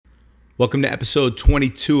Welcome to episode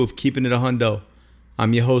 22 of Keeping It a Hundo.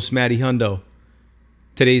 I'm your host, Matty Hundo.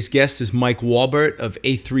 Today's guest is Mike Walbert of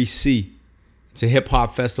A3C. It's a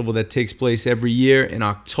hip-hop festival that takes place every year in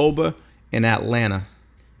October in Atlanta.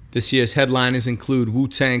 This year's headliners include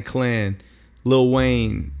Wu-Tang Clan, Lil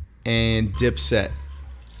Wayne and Dipset.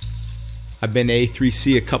 I've been to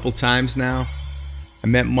A3C a couple times now. I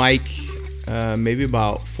met Mike maybe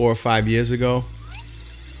about 4 or 5 years ago.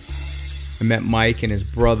 I met Mike and his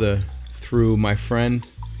brother through my friend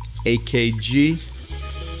AKG.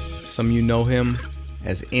 Some of you know him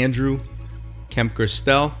as Andrew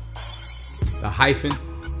Kemp-Gerstel, the hyphen.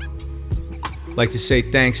 I'd like to say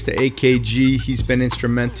thanks to AKG. He's been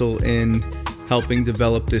instrumental in helping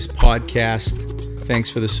develop this podcast. Thanks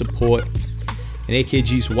for the support. And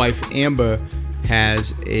AKG's wife Amber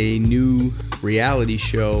has a new reality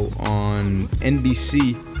show on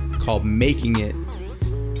NBC called Making It,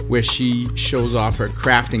 where she shows off her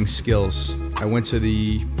crafting skills. I went to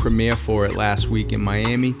the premiere for it last week in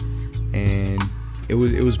Miami, and it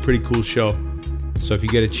was a pretty cool show. So if you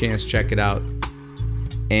get a chance, check it out.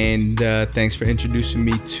 And thanks for introducing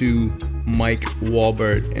me to Mike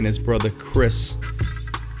Walbert and his brother Chris.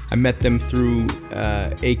 I met them through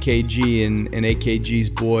AKG and AKG's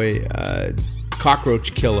boy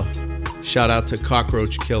Cockroach Killer. Shout out to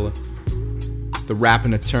Cockroach Killer, the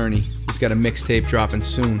rapping attorney. He's got a mixtape dropping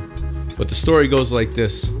soon. But the story goes like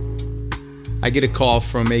this. I get a call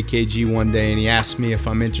from AKG one day and he asked me if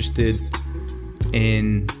I'm interested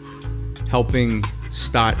in helping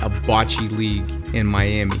start a bocce league in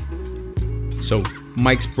Miami. So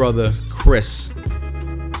Mike's brother Chris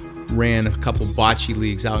ran a couple bocce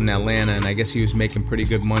leagues out in Atlanta, and I guess he was making pretty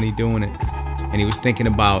good money doing it. And he was thinking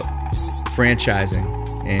about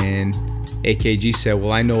franchising. And AKG said,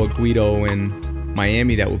 well, I know a Guido in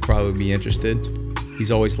Miami that would probably be interested.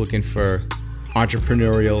 He's always looking for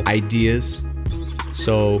entrepreneurial ideas.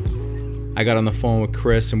 So I got on the phone with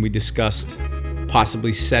Chris and we discussed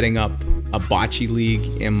possibly setting up a bocce league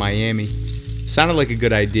in Miami. Sounded like a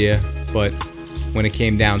good idea, but when it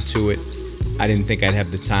came down to it, I didn't think I'd have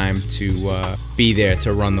the time to be there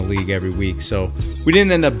to run the league every week. So we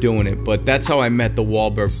didn't end up doing it, but that's how I met the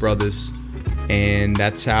Walbert brothers. And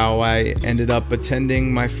that's how I ended up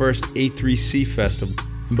attending my first A3C festival.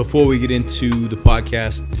 And before we get into the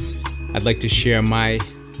podcast, I'd like to share my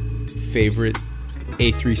favorite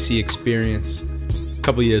A3C experience. A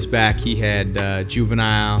couple years back, he had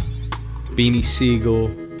Juvenile, Beanie Siegel,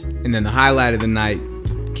 and then the highlight of the night,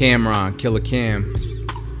 Cameron, Killer Cam.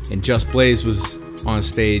 And Just Blaze was on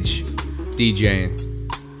stage DJing.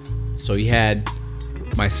 So he had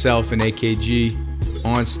myself and AKG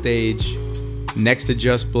on stage next to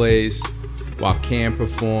Just Blaze while Cam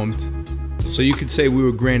performed. So you could say we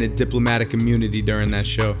were granted diplomatic immunity during that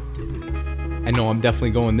show. I know I'm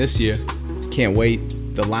definitely going this year. Can't wait.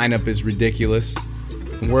 The lineup is ridiculous.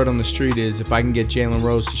 And word on the street is if I can get Jalen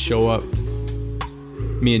Rose to show up,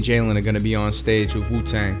 me and Jalen are going to be on stage with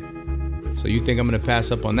Wu-Tang. So you think I'm going to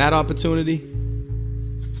pass up on that opportunity?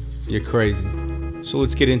 You're crazy. So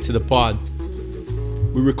let's get into the pod.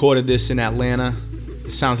 We recorded this in Atlanta.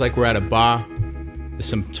 It sounds like we're at a bar. There's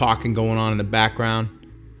some talking going on in the background.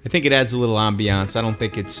 I think it adds a little ambiance. I don't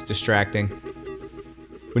think it's distracting.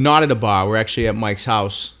 We're not at a bar. We're actually at Mike's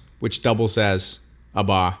house, which doubles as a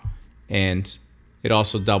bar. And it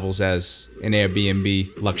also doubles as an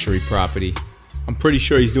Airbnb luxury property. I'm pretty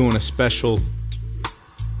sure he's doing a special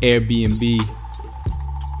Airbnb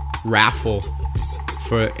raffle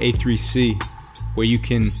for A3C where you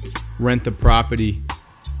can rent the property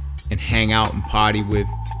and hang out and party with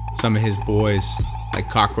some of his boys like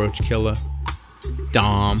Cockroach Killer,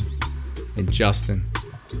 Dom, and Justin.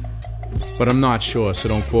 But I'm not sure, so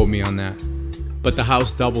don't quote me on that. But the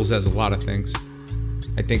house doubles as a lot of things.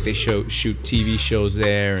 I think they shoot TV shows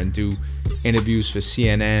there and do interviews for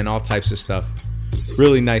CNN, all types of stuff.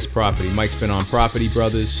 Really nice property. Mike's been on Property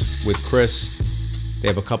Brothers with Chris. They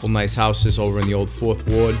have a couple nice houses over in the old 4th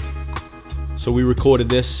Ward. So we recorded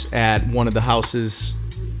this at one of the houses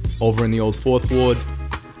over in the old 4th Ward.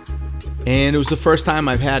 And it was the first time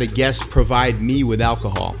I've had a guest provide me with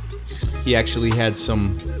alcohol. He actually had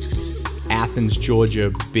some Athens,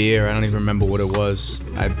 Georgia beer. I don't even remember what it was.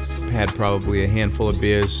 I've had probably a handful of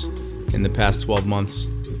beers in the past 12 months.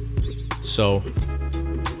 So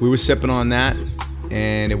we were sipping on that,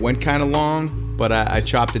 and it went kind of long, but I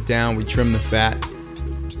chopped it down. We trimmed the fat.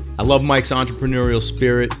 I love Mike's entrepreneurial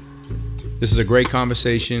spirit. This is a great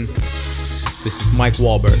conversation. This is Mike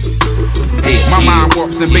Walbert. My mind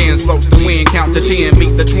warps and bends, floats the wind, count to 10,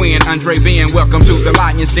 meet the twin, Andre Ben, welcome to the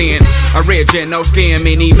lion's den. Original skin,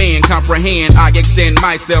 many men comprehend, I extend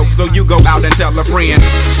myself, so you go out and tell a friend.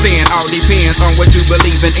 Sin all depends on what you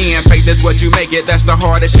believe in, faith is what you make it, that's the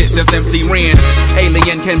hardest shit since MC Ren.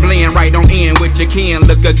 Alien can blend right on in with your kin,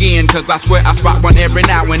 look again, cause I swear I spot one every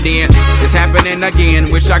now and then. It's happening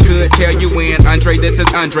again, wish I could tell you when. Andre, this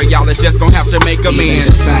is Andre, y'all is just gonna have to make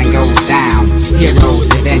amends. The sun goes down, heroes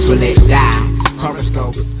eventually die.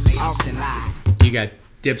 Horoscopes often lie. You got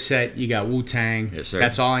Dipset, you got Wu-Tang. Yes, sir.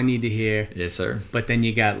 That's all I need to hear. Yes, sir. But then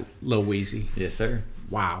you got Lil Weezy. Yes, sir.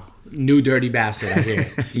 Wow. New Dirty Bastard, I hear.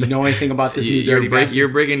 Do you know anything about this new Dirty Bastard? You're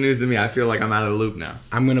breaking news to me. I feel like I'm out of the loop now.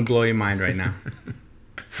 I'm going to blow your mind right now.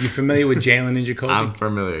 You familiar with Jalen and Jacoby? I'm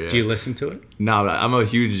familiar, yeah. Do you listen to it? No, I'm a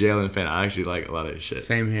huge Jalen fan. I actually like a lot of his shit.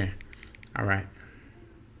 Same here. All right.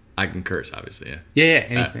 I can curse, obviously, yeah. Yeah,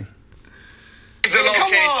 anything. The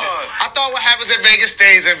location. I thought what happens in Vegas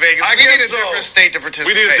stays in Vegas. We need a different state to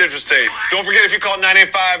participate. We need a different state. Don't forget, if you call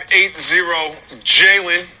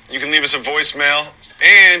 985-80-JALEN, you can leave us a voicemail.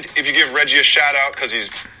 And if you give Reggie a shout out because he's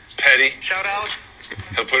petty, Shout out.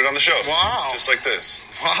 he'll put it on the show. Wow. Just like this.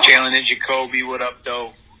 Wow. Jalen and Jacoby, what up,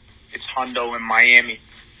 though? It's Hundo in Miami.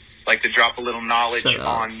 Like to drop a little knowledge Shut up.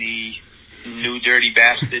 on the new Dirty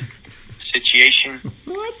Bastard situation.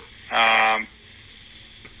 What?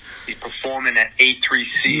 He's performing at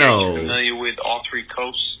A3C. No. Are you familiar with all three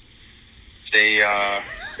coasts? It's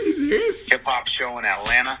Are you serious? hip-hop show in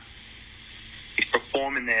Atlanta. He's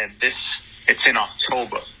performing there it's in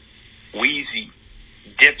October. Wheezy,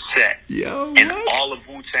 Dipset, Yo, and what? all of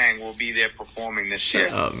Wu-Tang will be there performing this Shut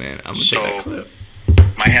year. up, man. I'm going to take that So- clip.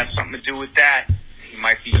 Might have something to do with that. He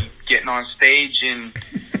might be getting on stage and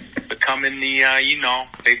becoming the,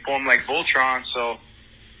 they form like Voltron, so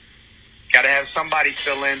gotta have somebody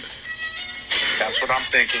fill in. That's what I'm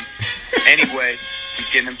thinking. Anyway, he's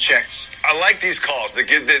getting them checks. I like these calls. They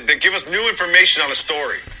give us new information on a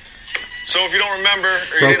story. So if you don't remember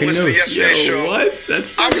or you didn't listen to yesterday's show, What?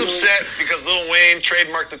 That's I was upset because Lil Wayne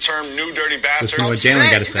trademarked the term "new dirty bastard." Listen to what Upset,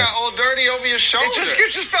 Jalen got to you say. got Old Dirty over your shoulder.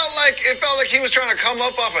 It just felt like he was trying to come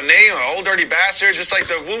up off a name, an old dirty bastard. Just like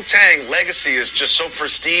the Wu-Tang legacy is just so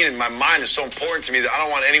pristine, and my mind is so important to me that I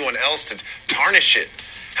don't want anyone else to tarnish it.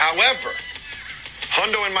 However,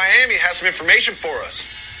 Hundo in Miami has some information for us.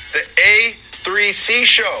 The A3C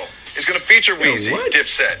show is going to feature Weezy, what?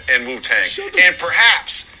 Dipset, and Wu-Tang, and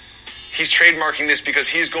perhaps he's trademarking this because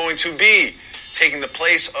he's going to be taking the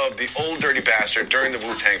place of the old dirty bastard during the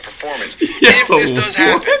Wu-Tang performance. If this does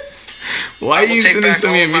happen, Why I are will you take sending this back to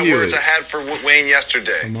me all of my immediately? words I had for Wayne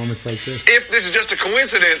yesterday. Moments like this. If this is just a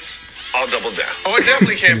coincidence, I'll double down. Oh, it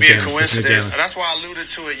definitely can't be a Jalen, coincidence. Jalen. That's why I alluded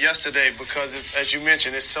to it yesterday because, as you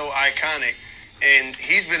mentioned, it's so iconic. And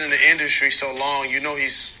he's been in the industry so long,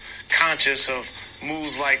 he's conscious of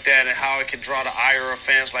moves like that and how it can draw the ire of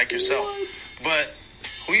fans like yourself. But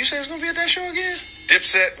who you say is going to be at that show again?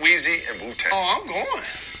 Dipset, Weezy, and Wu-Tang. Oh, I'm going.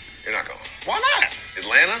 You're not going. Why not?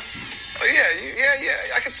 Atlanta? Oh,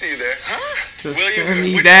 yeah. I can see you there. Huh? Just Will you- send me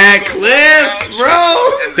would you that go to clip, House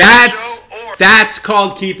bro. and that show, or- That's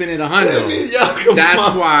called keeping it a hundo. Yo, come That's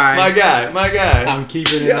on. why My guy. I'm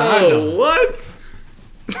keeping it a Yo, hundo. what?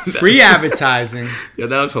 Free advertising. Yeah,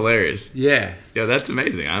 that was hilarious. Yeah. Yeah, that's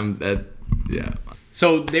amazing. Yeah.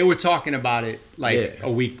 So they were talking about it Yeah. a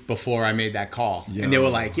week before I made that call, and they were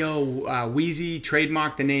like, "Yo, Weezy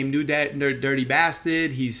trademarked the name New Dirty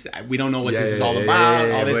Bastard. We don't know what this is all about.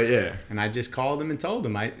 all this." but yeah. And I just called him and told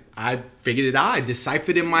him I figured it out. I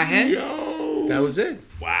deciphered in my head. Yo. That was it.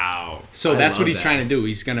 Wow. So I that's love what he's that. trying to do.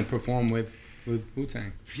 He's gonna perform with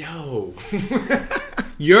Wu-Tang. Yo.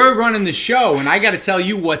 You're running the show, and I got to tell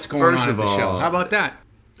you what's going First on at of the show. all- How about that?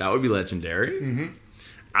 That would be legendary. Mm-hmm.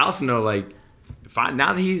 I also know, like,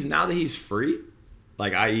 now that he's free,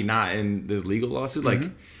 like, i.e., not in this legal lawsuit, like,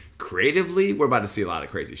 creatively, we're about to see a lot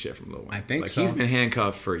of crazy shit from Lil Wayne. I think like, so. He's been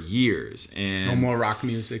handcuffed for years, and No more rock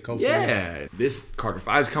music, hopefully. yeah, this Carter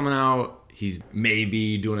 5's coming out. He's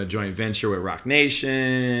maybe doing a joint venture with Rock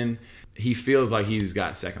Nation. He feels like he's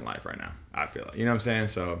got second life right now. I feel like, you know what I'm saying?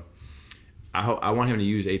 So I want him to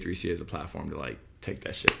use A3C as a platform to like take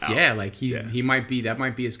that shit out. Yeah, like he might be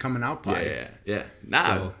his coming out party. Yeah. Nah,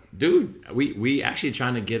 So- dude, we actually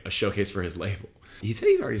trying to get a showcase for his label. He said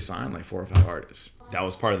he's already signed like 4 or 5 artists. That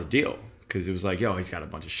was part of the deal because it was like, yo, he's got a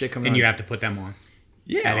bunch of shit coming out. And you have to put them on.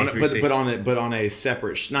 Yeah, at on A3C. but on a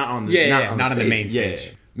separate, not on the Yeah, on not on the stage. main Yeah.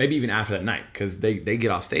 stage. Maybe even after that night because they get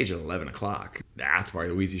off stage at 11 o'clock. The after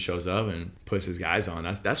party, Weezy shows up and puts his guys on.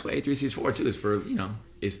 That's what A3C is for too. Is for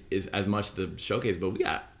is as much the showcase, but we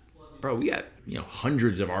got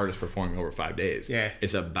hundreds of artists performing over 5 days. Yeah.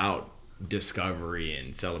 It's about discovery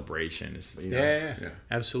and celebration. It's, you know, Yeah,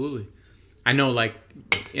 absolutely. I know, like,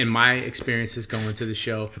 in my experiences going to the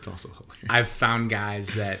show, It's also hilarious. I've found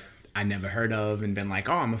guys that I never heard of and been like,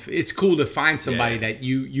 oh, it's cool to find somebody that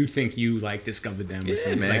you think you, like, discovered them or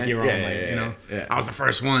something. Man. Like, your own, you know? Yeah. I was the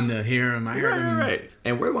first one to hear him. I heard him. Right.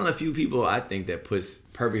 And we're one of the few people, I think, that puts,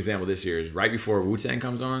 perfect example this year is right before Wu-Tang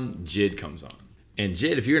comes on, Jid comes on. And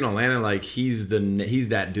Jid, if you're in Atlanta, like, he's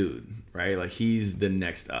that dude, right? Like, he's the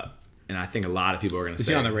next up. And I think a lot of people are going to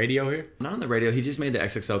say... Is he on the radio here? Not on the radio. He just made the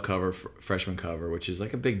XXL cover, freshman cover, which is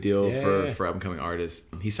like a big deal for up-and-coming artists.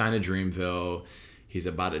 He signed to Dreamville. He's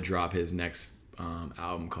about to drop his next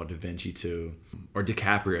album called Da Vinci 2. Or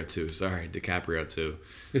DiCaprio 2. Sorry, DiCaprio 2.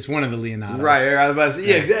 It's one of the Leonardos. Right. I was about to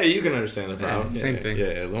say, exactly. You can understand the problem. Same thing.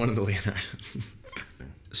 Yeah, one of the Leonardos.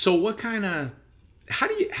 So what kind of... How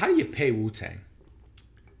do you pay Wu-Tang?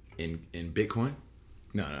 In Bitcoin?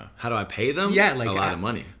 No. How do I pay them? Yeah, like... a lot of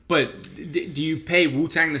money. But do you pay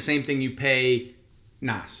Wu-Tang the same thing you pay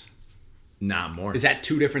Nas? Nah, more. Is that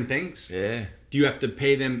two different things? Yeah. Do you have to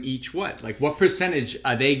pay them each what? Like, what percentage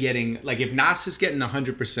are they getting? Like, if Nas is getting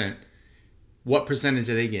 100%, what percentage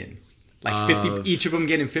are they getting? Like 50, each of them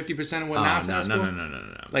getting 50% of what Nas has for?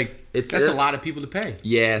 No. Like, that's a lot of people to pay.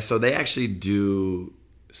 Yeah, so they actually do.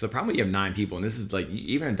 So the problem when you have 9 people, and this is like,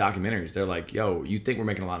 even in documentaries, they're like, yo, you think we're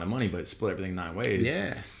making a lot of money, but split everything 9 ways.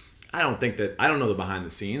 Yeah. I don't know the behind the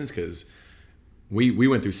scenes because we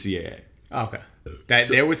went through CAA. Okay.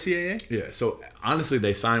 They're with CAA? Yeah, so honestly,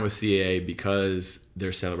 they signed with CAA because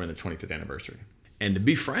they're celebrating the 25th anniversary. And to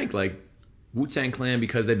be frank, like, Wu-Tang Clan,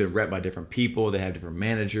 because they've been rep by different people, they have different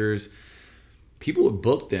managers, people would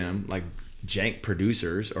book them, like jank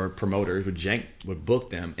producers or promoters would book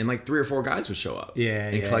them, and like 3 or 4 guys would show up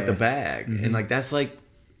and collect the bag. Mm-hmm. And like, that's like,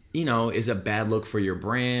 you know, is a bad look for your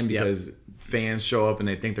brand because fans show up and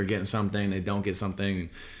they think they're getting something, they don't get something.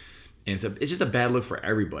 And it's just a bad look for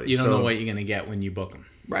everybody. You don't know what you're going to get when you book them.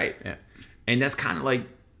 Right. Yeah. And that's kind of like,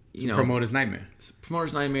 you know, promoter's nightmare.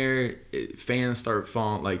 Promoter's nightmare. Fans start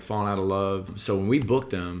falling out of love. So when we booked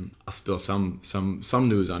them, I'll spill some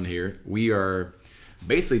news on here. We are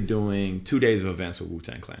basically doing 2 days of events with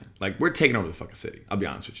Wu-Tang Clan. Like, we're taking over the fucking city. I'll be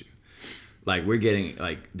honest with you. Like, we're getting,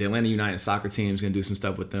 like, the Atlanta United soccer team's gonna do some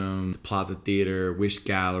stuff with them. Plaza Theater, Wish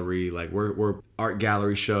Gallery, like, we're art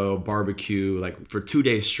gallery show, barbecue, like, for 2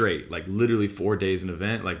 days straight, like, literally 4 days an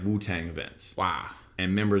event, like, Wu-Tang events. Wow.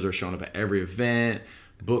 And members are showing up at every event,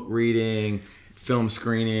 book reading, film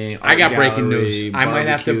screening. I got gallery, breaking news. barbecue. I might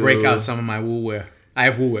have to break out some of my Wu wear. I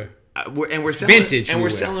have Wu wear. We're selling Vintage and Wu we're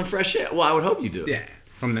wear. selling fresh shit. Well, I would hope you do. Yeah,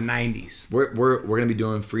 from the 90s. We're gonna be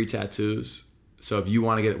doing free tattoos. So if you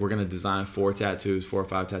want to get, we're gonna design 4 or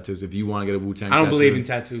 5 tattoos. If you want to get a Wu-Tang tattoo, I don't believe in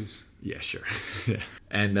tattoos. Yeah, sure. Yeah.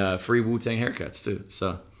 And free Wu-Tang haircuts too.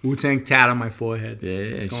 So Wu-Tang tat on my forehead. Yeah,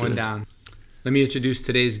 it's going sure. down. Let me introduce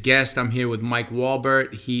today's guest. I'm here with Mike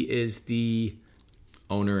Walbert. He is the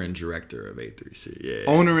owner and director of A3C. Yeah.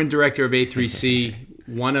 Owner and director of A3C,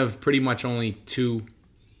 one of pretty much only 2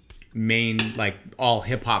 main, like, all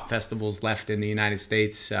hip-hop festivals left in the United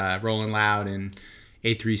States, Rolling Loud and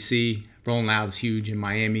A3C. Rolling Loud is huge in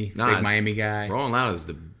Miami, big Miami guy. Rolling Loud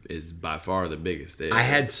is by far the biggest. I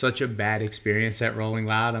had such a bad experience at Rolling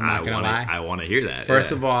Loud, I'm not going to lie. I want to hear that.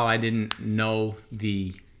 First of all, I didn't know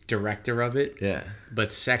the director of it. Yeah.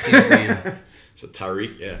 But secondly, so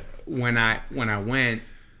Tariq, yeah. When I went,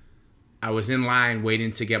 I was in line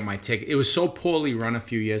waiting to get my ticket. It was so poorly run a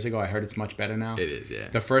few years ago. I heard it's much better now. It is, yeah.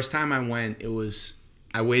 The first time I went,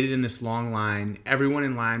 I waited in this long line. Everyone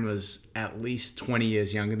in line was at least 20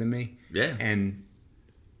 years younger than me. Yeah. And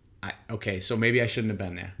so maybe I shouldn't have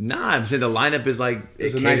been there. Nah, I'm saying the lineup is like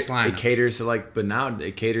it's a nice lineup. It caters to like, but now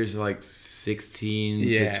it caters to like 16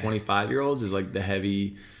 to 25-year-olds is like the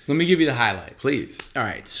heavy. So let me give you the highlight. Please. All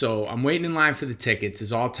right, so I'm waiting in line for the tickets.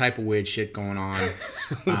 There's all type of weird shit going on.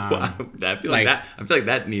 I feel like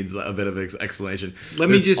that needs a bit of explanation. Let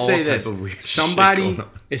me just say this: somebody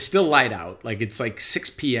is still light out. Like, it's like 6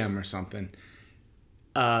 p.m. or something.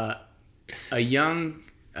 A young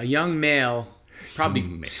male,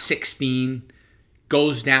 probably 16,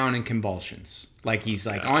 goes down in convulsions. Like, he's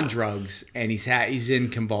like on drugs and he's in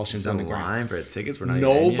convulsions on the ground. Line for tickets. We're not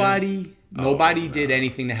Nobody did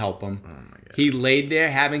anything to help him. Oh my God. He laid there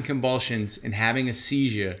having convulsions and having a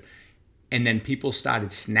seizure, and then people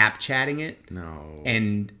started Snapchatting it. No.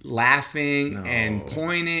 And laughing and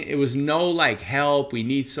pointing. It was no like help. We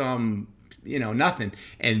need some, nothing.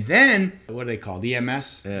 And then what do they call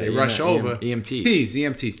EMS? They rush over.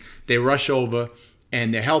 EMTs. They rush over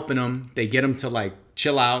and they're helping him. They get him to like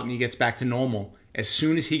chill out, and he gets back to normal. As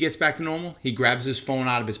soon as he gets back to normal, he grabs his phone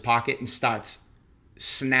out of his pocket and starts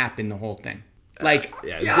snapping the whole thing. Like,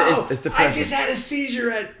 yeah, it's depressing. I just had a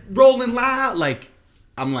seizure at Rolling Loud. Like,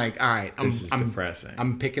 I'm like, all right, This is depressing.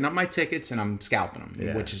 I'm picking up my tickets and I'm scalping them,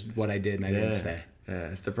 Yeah. which is what I did, and I didn't stay. Yeah,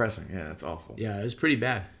 it's depressing. Yeah, that's awful. Yeah, it was pretty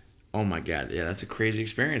bad. Oh my god, yeah, that's a crazy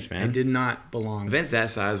experience, man. I did not belong. Events that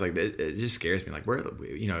size, like it just scares me. Like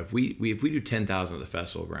if we do 10,000 of the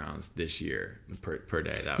festival grounds this year per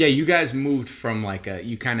day. Yeah, you guys moved from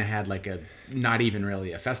you kind of had like a not even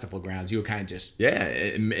really a festival grounds. You were kind of just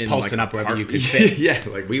in posting like up wherever park. you could fit. Yeah,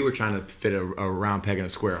 like we were trying to fit a round peg in a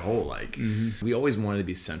square hole. Like we always wanted to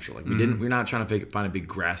be central. Like we're not trying to find a big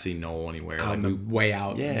grassy knoll anywhere. Out Like on the way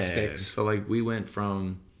out. yeah. In sticks. So like we went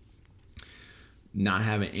from not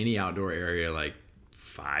having any outdoor area like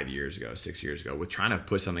 6 years ago, with trying to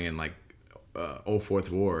put something in like Old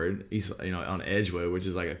Fourth Ward, East, on Edgewood, which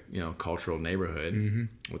is like a cultural neighborhood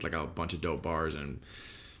with like a bunch of dope bars and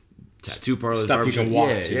tattoo parlors, stuff you can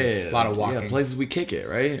walk to. Yeah, A lot of walking. Yeah, places we kick it,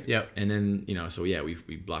 right? Yep. And then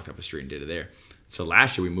we blocked up a street and did it there. So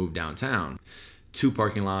last year we moved downtown, 2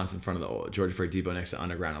 parking lots in front of the old Georgia Freight Depot next to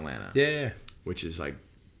Underground Atlanta. Yeah. Which is like,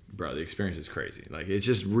 bro, the experience is crazy. Like it's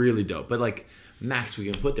just really dope. But like max we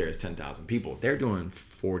can put there is 10,000 people. They're doing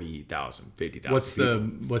 40,000,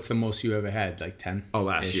 50,000. What's the most you ever had? Like 10? Oh,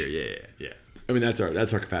 last year, yeah. I mean that's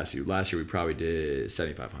our capacity. Last year we probably did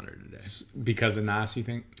 7,500 a day. Because of Nas, you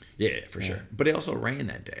think? Yeah, for sure. But it also rained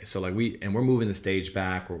that day, so like we're moving the stage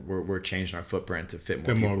back. We're changing our footprint to fit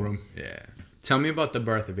more people. More room. Yeah. Tell me about the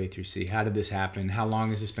birth of A3C. How did this happen? How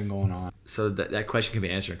long has this been going on? So that question can be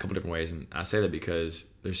answered in a couple different ways, and I say that because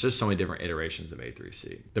there's just so many different iterations of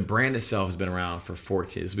A3C. The brand itself has been around for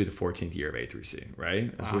 14. This will be the 14th year of A3C,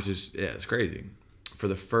 right? Wow. Which is it's crazy. For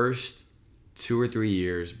the first 2 or 3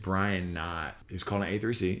 years, Brian Knott, he was calling it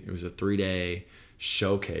A3C. It was a 3-day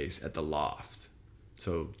showcase at the Loft.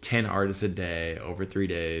 So 10 artists a day over 3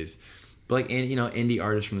 days, but like indie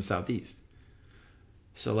artists from the Southeast.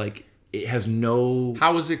 So like it has no.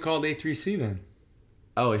 How was it called A3C then?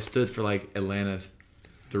 Oh, it stood for like Atlanta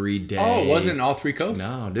 3-day. Oh, it wasn't all 3 coasts?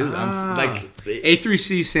 No, dude.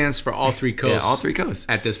 A3C stands for all 3 coasts. Yeah, all 3 coasts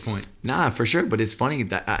At this point. Nah, for sure. But it's funny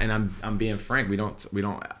that, and I'm being frank. We don't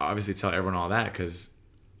obviously tell everyone all that because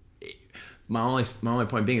my only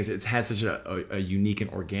point being is it's had such a unique and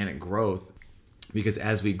organic growth. Because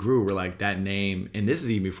as we grew, we're like that name, and this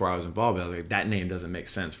is even before I was involved. But I was like, that name doesn't make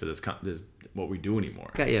sense for this what we do anymore.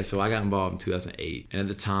 Okay, yeah. So I got involved in 2008, and at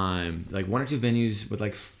the time, like 1 or 2 venues with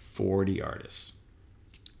like 40 artists,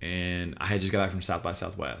 and I had just got back from South by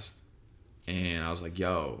Southwest, and I was like,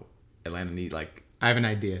 yo, Atlanta need like. I have an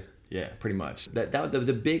idea. Yeah, pretty much.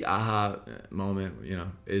 The big aha moment,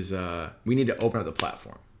 is we need to open up the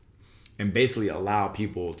platform, and basically allow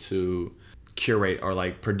people to curate or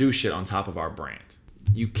like produce shit on top of our brand.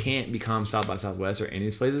 You can't become South by Southwest or any of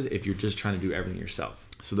these places if you're just trying to do everything yourself.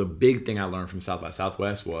 So the big thing I learned from South by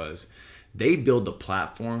Southwest was they build the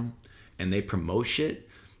platform and they promote shit,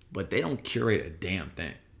 but they don't curate a damn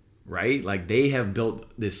thing, right? Like they have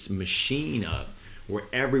built this machine up where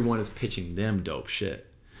everyone is pitching them dope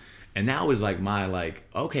shit. And that was like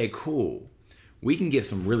okay, cool. We can get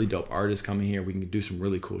some really dope artists coming here. We can do some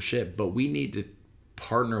really cool shit, but we need to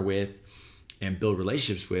partner with and build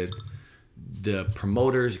relationships with the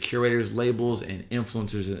promoters, curators, labels, and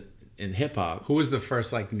influencers in hip hop. Who was the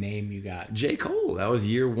first name you got? J. Cole. That was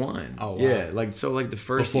year 1. Oh wow. Yeah, the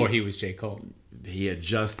first before year, he was J. Cole. He had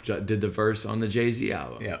just did the verse on the Jay-Z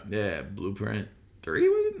album. Yep. Yeah, Blueprint 3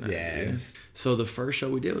 was it? Yes. So the first show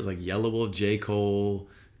we did was like Yellow Wolf, J. Cole,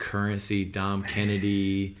 Currency, Dom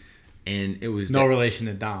Kennedy, and it was no relation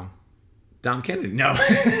to Dom. Dom Kennedy. No.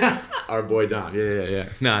 Our boy Dom. Yeah.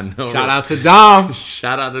 No. Shout out to Dom.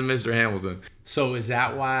 Shout out to Mr. Hamilton. So is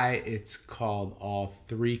that why it's called all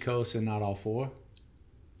 3 coasts and not all 4?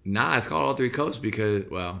 Nah, it's called all 3 coasts because,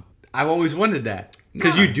 well... I've always wondered that.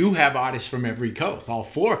 Because you do have artists from every coast, all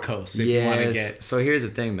 4 coasts, if you want to get... So here's the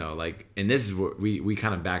thing, though. And this is what we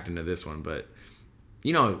kind of backed into this one, but...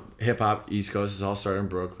 hip-hop, East Coast is all started in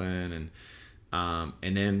Brooklyn, and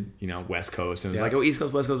then, West Coast. And it was East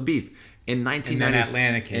Coast, West Coast beef. In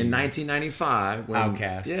 1995, when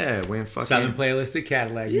Outkast. Yeah, when fucking Southern Playlistic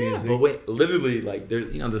Cadillac music. But literally,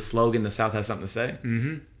 there's the slogan, "The South has something to say."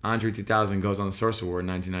 Mm-hmm. Andre 3000 goes on the Source Award in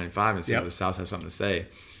 1995 and says, "The South has something to say."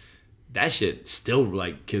 That shit still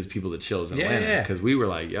gives people the chills in Atlanta because we were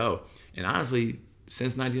like, "Yo," and honestly,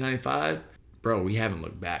 since 1995. Bro, we haven't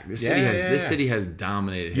looked back. This city has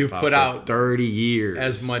dominated hip hop put for out 30 years.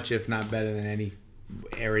 As much, if not better than any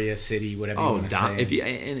area, city, whatever you want to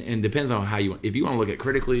say. And depends on how you want. If you want to look at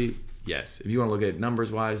critically, yes. If you want to look at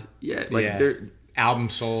numbers wise, they're album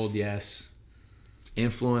sold, yes.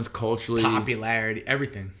 Influence culturally, popularity,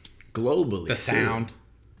 everything. Globally, the sound.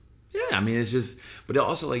 Yeah, I mean, it's just, but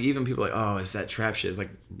also like even people like, oh, it's that trap shit. It's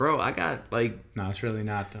like, bro, I got like, No, it's really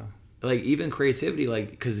not though. like even creativity, like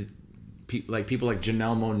because people like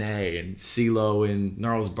Janelle Monáe and CeeLo and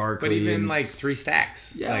Gnarls Barkley, But even and, like 3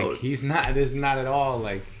 Stacks, Yeah. like he's not. There's not at all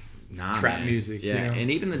like trap man. music. Yeah, you know?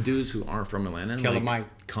 and even the dudes who aren't from Atlanta, Killer like,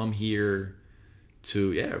 Mike. come here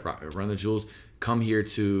to Run the Jewels, come here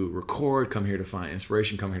to record, come here to find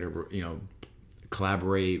inspiration, come here to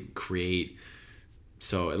collaborate, create.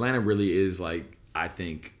 So Atlanta really is like, I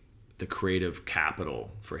think, the creative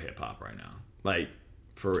capital for hip hop right now. Like,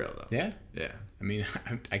 for real though. Yeah. Yeah. I mean,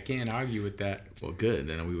 I can't argue with that. Well, good.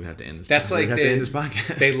 Then we would have to end this. That's like to end this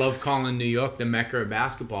podcast. They love calling New York the Mecca of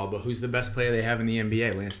basketball, but who's the best player they have in the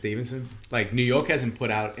NBA? Lance Stevenson. Like New York hasn't put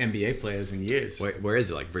out NBA players in years. Where is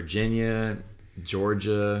it? Like Virginia,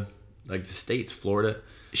 Georgia, like the states, Florida.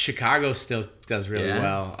 Chicago still does really Yeah.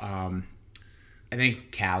 well. I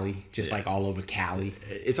think Cali, just like all over Cali.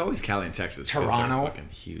 It's always Cali and Texas. 'cause they're Toronto fucking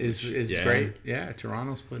huge. is Yeah. great. Yeah,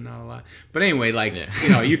 Toronto's putting out a lot. But anyway, like,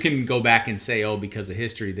 Yeah. you can go back and say, oh, because of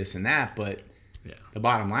history, this and that. But Yeah. the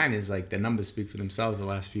bottom line is, like, the numbers speak for themselves the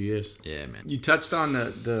last few years. Yeah, man. You touched on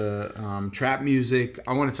the trap music.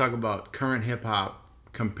 I want to talk about current hip hop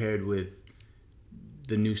compared with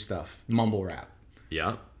the new stuff, mumble rap.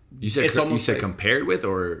 Yeah. You said It's almost like- compared with,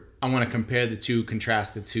 or I want to compare the two,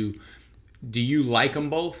 contrast the two. Do you like them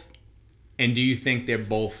both? And do you think they're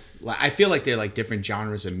both like? I feel like they're like different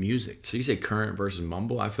genres of music. so you say current versus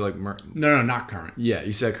mumble? I feel like No, not current. yeah,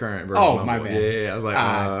 you said current versus Oh, mumble. my bad. Yeah, I was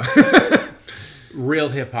like, Real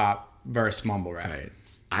hip hop versus mumble rap. right.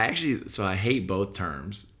 I hate both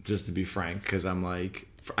terms, just to be frank, because I'm like,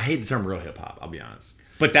 I hate the term real hip hop. I'll be honest.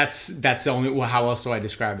 But that's the only. Well, how else do I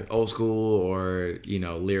describe it? Old school or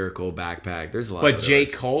lyrical backpack. There's a lot. But of J.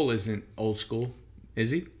 those. Cole isn't old school,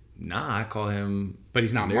 is he? Nah, I call him. But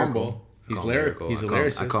he's not lyrical. mumble. He's I call him lyrical. He's a I call him-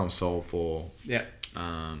 lyricist. I call him soulful. Yeah.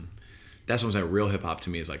 That's what I'm saying. Real hip hop to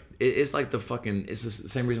me is like it's like the fucking. It's the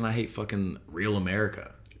same reason I hate fucking real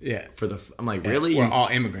America. Yeah. I'm like, really? We're all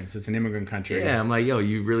immigrants. It's an immigrant country. Yeah, I'm like, yo,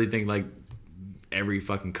 you really think like every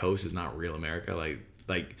fucking coast is not real America?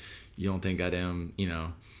 Like you don't think goddamn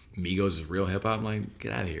Migos is real hip hop? I'm like,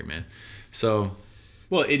 get out of here, man. So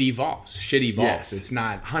Well, it evolves. Shit evolves. Yes. It's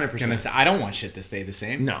not 100%. I don't want shit to stay the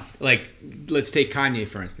same. No. Like, let's take Kanye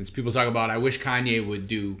for instance. People talk about, I wish Kanye would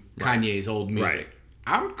do Kanye's old music. Right.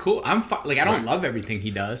 I'm cool. I don't love everything he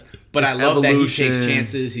does, but It's I love that he takes evolution.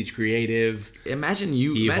 chances. He's creative. imagine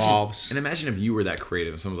evolves. And imagine if you were that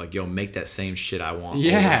creative and someone's like, yo, make that same shit I want.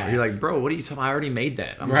 Yeah. over. You're like, bro, what are you talking about? I already made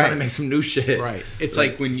that. I'm Right. trying to make some new shit. Right. It's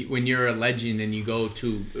like when you're a legend and you go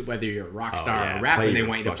to, whether you're a rock star yeah, or a rapper, play and they your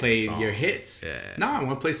want you to fucking play song. your hits. Yeah. No, I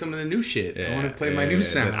want to play some of the new shit. I want to play my Yeah, new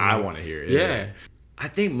sound. that I want to hear. Yeah. I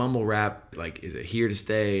think mumble rap, like, is it here to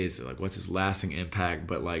stay? Is it like, what's its lasting impact?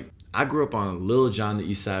 But like, I grew up on Lil Jon, the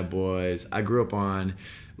East Side Boys. I grew up on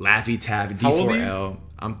Laffy Taffy, How old are you? D4L.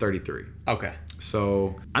 I'm 33. Okay.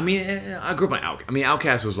 So, I mean, I grew up on Outkast. I mean,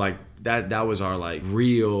 Outkast was like, that was our like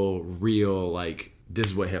real, like, this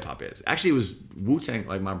is what hip hop is. Actually, it was Wu-Tang.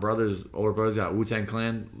 Like, my older brothers got Wu-Tang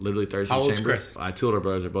Clan, literally 36 How old's Chambers. Chris? I have two older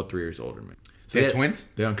brothers. They're both 3 years older than me. So They're twins?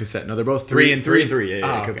 They're on cassette. No, they're both 3 and 3? 3.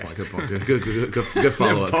 Yeah, Oh, good okay. point. Good point. Good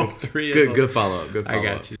follow up. They're both 3 years old. Good follow up. Good follow I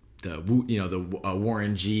up. got you. The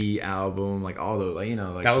Warren G album, like all those, like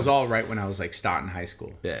like That was all right when I was like starting high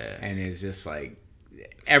school. Yeah. And it's just like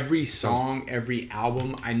every song, every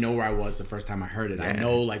album, I know where I was the first time I heard it. I Yeah.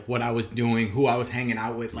 know like what I was doing, who I was hanging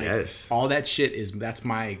out with. Like Yes. all that shit that's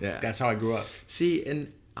how I grew up. See,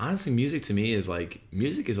 and honestly, music to me is like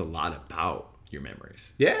music is a lot about your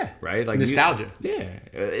memories. Yeah. Right? Like nostalgia.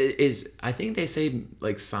 I think they say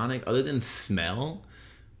like sonic, other than smell,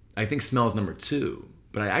 I think smell is number 2.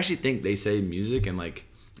 But I actually think they say music, and like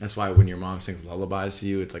that's why when your mom sings lullabies to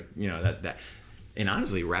you, it's like that. And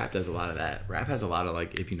honestly, rap does a lot of that. Rap has a lot of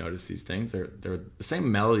like, if you notice these things, they're the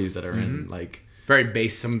same melodies that are in like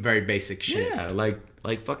Some very basic shit. yeah,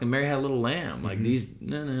 like fucking Mary Had a Little Lamb, like these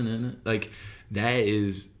no, like that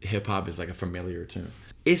is hip hop is like a familiar tune.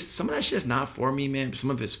 It's some of that shit is not for me, man. Some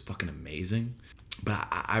of it's fucking amazing, but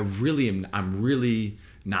I'm really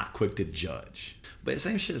not quick to judge. But the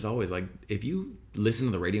same shit as always. Like, if you listen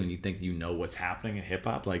to the radio and you think you know what's happening in hip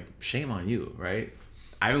hop, like, shame on you, right?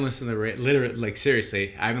 I haven't listened to the literally, like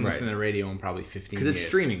seriously, I haven't Right. listened to the radio in probably 15 years. Because it's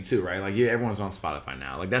streaming too, right? Like, everyone's on Spotify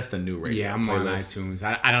now. Like, that's the new radio. Yeah, I'm on playlist.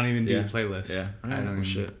 iTunes. I don't even do Yeah. playlists. Yeah, I don't even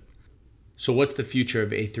shit. So what's the future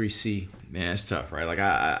of A3C? Man, it's tough, right? Like,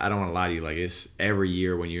 I don't want to lie to you. Like, it's every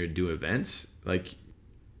year when you do events, like,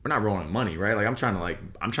 we're not rolling money, right? Like, I'm trying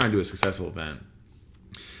to do a successful event.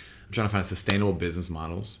 I'm trying to find sustainable business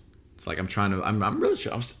models It's like I'm really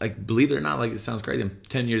sure. I'm like, believe it or not, like it sounds crazy. I'm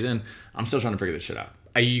 10 years in. I'm still trying to figure this shit out.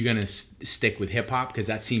 Are you gonna stick with hip hop? Because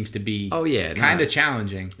that seems to be kind of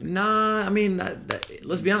challenging. Nah, I mean,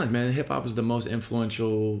 let's be honest, man. Hip hop is the most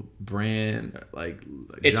influential brand, genre.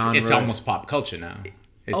 It's almost pop culture now.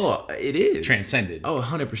 It is transcended.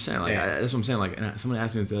 100%. Like that's what I'm saying. Like, and somebody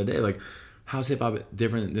asked me this the other day, like, how's hip hop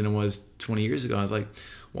different than it was 20 years ago? I was like,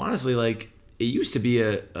 well, honestly, like, it used to be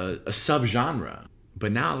a subgenre.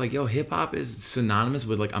 But now, like, hip hop is synonymous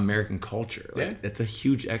with like American culture. Like, it's a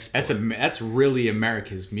huge export. That's really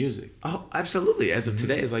America's music. Oh, absolutely. As of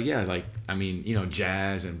today, it's like, I mean,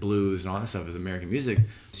 jazz and blues and all that stuff is American music.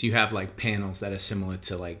 So you have like panels that are similar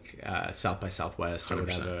to like South by Southwest or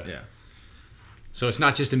whatever. Yeah. So it's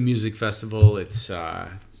not just a music festival. It's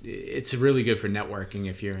really good for networking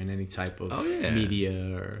if you're in any type of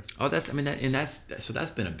media or. Oh, that's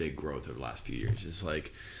been a big growth over the last few years. It's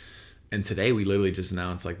like. And today we literally just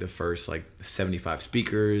announced like the first like 75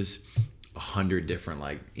 speakers, 100 different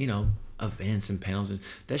like, events and panels. And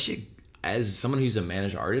that shit, as someone who's a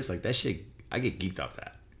managed artist, like that shit, I get geeked off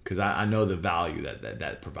that. Because I know the value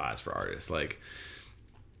that provides for artists. Like,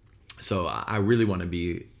 so I really want to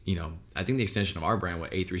be, I think the extension of our brand,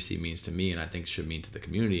 what A3C means to me and I think should mean to the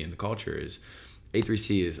community and the culture is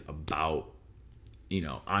A3C is about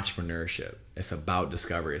entrepreneurship. It's about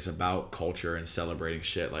discovery. It's about culture and celebrating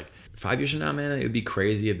shit. Like 5 years from now, man, it would be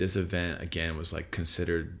crazy if this event again was like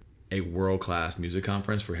considered a world-class music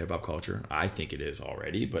conference for hip-hop culture. I think it is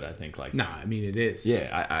already, but I think like it is.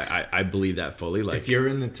 Yeah, I believe that fully. Like if you're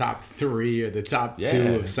in the top 3 or the top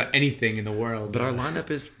 2 of anything in the world. But our lineup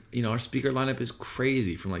is, our speaker lineup is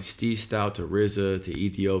crazy, from like Steve Stout to RZA to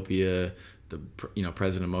Ethiopia, the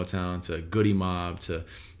president of Motown to Goody Mob to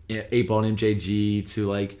 8-Ball and MJG to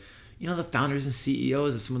like the founders and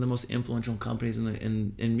CEOs of some of the most influential companies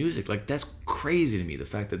in music. Like that's crazy to me, the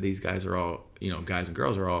fact that these guys are all guys and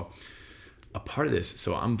girls are all a part of this.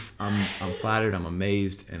 So I'm flattered, I'm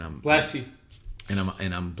amazed, and I'm bless you, and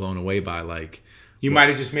I'm blown away by like you might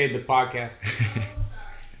have just made the podcast.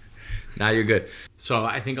 Now you're good. So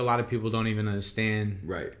I think a lot of people don't even understand,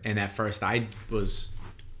 right? And at first I was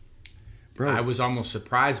almost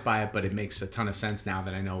surprised by it, but it makes a ton of sense now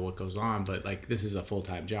that I know what goes on. But like, this is a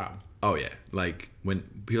full-time job. Oh yeah, like when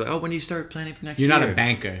people are like, when do you start planning for next year? You're not a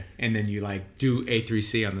banker, and then you like do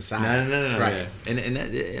A3C on the side. No. Right. Yeah.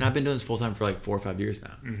 And I've been doing this full-time for like 4 or 5 years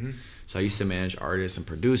now. Mm-hmm. So I used to manage artists and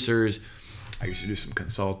producers. I used to do some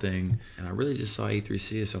consulting, and I really just saw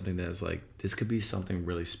A3C as something that's like, this could be something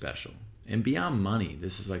really special. And beyond money,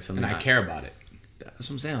 this is like something. And I care about it. That's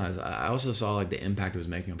what I'm saying. I also saw like the impact it was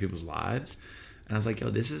making on people's lives. And I was like,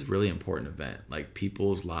 this is a really important event. Like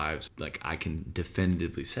people's lives, like I can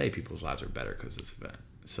definitively say people's lives are better because of this event.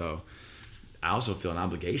 So I also feel an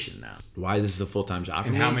obligation now. Why this is a full-time job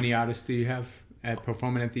for me. And how many artists do you have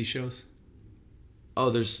performing at these shows? Oh,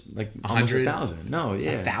 there's like almost 1,000. No,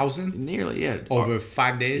 yeah. 1,000? Nearly, yeah. Over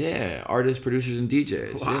 5 days? Yeah. Artists, producers, and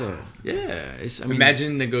DJs. Wow. Yeah.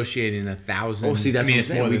 Imagine negotiating 1,000. Oh, see, that's what I'm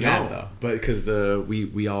saying. More we than don't. that, though. But because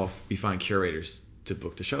we find curators to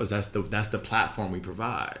book the shows. That's the platform we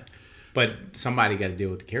provide. But somebody got to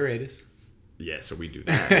deal with the curators. Yeah, so we do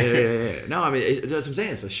that. Yeah. No, I mean, that's what I'm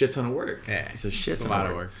saying. It's a shit ton of work. Yeah. It's a lot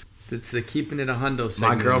of work. It's the keeping it a hundo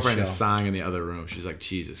segment. My girlfriend is sighing in the other room. She's like,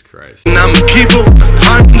 Jesus Christ. And I'ma keep it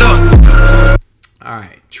hundo. All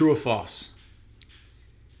right. True or false?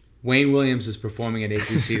 Wayne Williams is performing at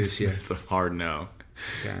A3C this year. It's a hard no.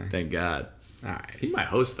 Okay. Thank God. All right. He might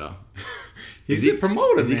host, though. He's a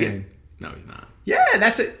promoter, man. No, he's not. Yeah,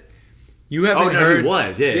 that's it. You haven't heard. He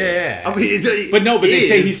was, yeah. I mean, but they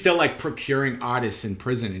say he's still like procuring artists in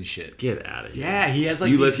prison and shit. Get out of here. Yeah, he has like.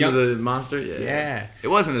 You listen to the Monster? Yeah. It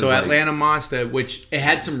wasn't so Atlanta Monster, which it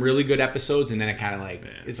had some really good episodes, and then it kind of like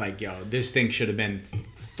it's like, yo, this thing should have been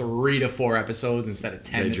 3 to 4 episodes instead of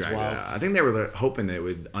 10 to 12. I think they were hoping they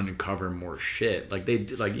would uncover more shit, like they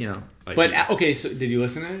did, like Like but okay, so did you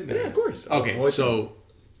listen to it? Yeah, of course. Okay, so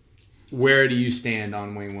where do you stand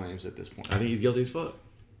on Wayne Williams at this point? I think he's guilty as fuck.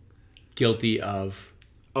 Guilty of?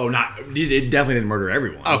 Oh, it definitely didn't murder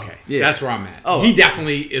everyone. Okay, yeah. That's where I'm at. Oh, he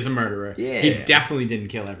definitely is a murderer. Yeah, he definitely didn't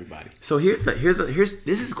kill everybody. So here's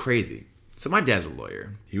this is crazy. So my dad's a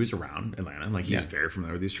lawyer. He was around Atlanta, like he was very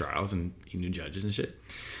familiar with these trials, and he knew judges and shit.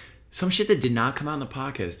 Some shit that did not come out in the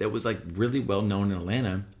podcast that was like really well known in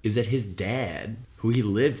Atlanta is that his dad, who he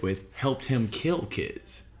lived with, helped him kill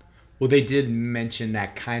kids. Well, they did mention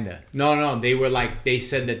that kind of. No, they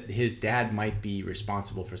said that his dad might be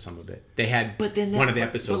responsible for some of it. They had one of the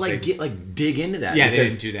episodes. But dig into that. Yeah, they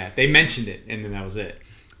didn't do that. They mentioned it, and then that was it.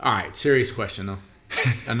 All right, serious question though.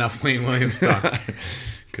 Enough Wayne Williams talk.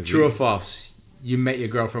 True or false? You met your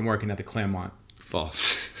girlfriend working at the Claremont.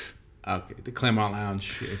 False. Okay, the Claremont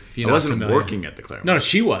Lounge. If I wasn't working at the Claremont. No,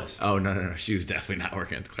 she was. Oh, no. She was definitely not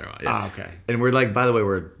working at the Claremont. Yeah. Oh, okay. And we're like, by the way,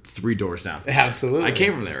 we're 3 doors down. Absolutely. I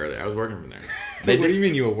came from there earlier. I was working from there. What do you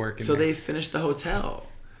mean you were working So there? they finished the hotel.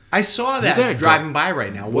 I saw that driving by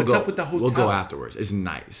right now. What's up with the hotel? We'll go afterwards. It's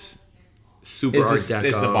nice. Super Art Deco.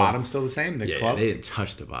 Is the bottom still the same? The club? They didn't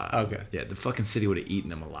touch the bottom. Okay. Yeah, the fucking city would have eaten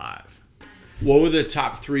them alive. What were the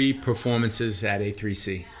top 3 performances at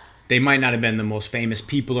A3C? They might not have been the most famous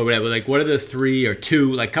people or whatever. Like, what are the 3 or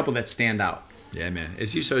 2, like, couple that stand out? Yeah, man.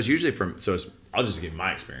 It's usually I'll just give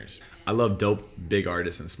my experience. I love dope, big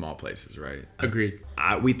artists in small places, right? Agreed.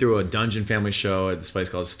 We threw a Dungeon Family show at this place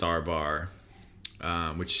called Star Bar,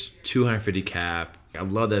 which is 250 cap. I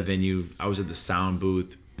love that venue. I was at the sound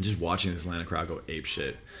booth. Just watching this Atlanta crowd go ape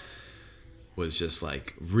shit was just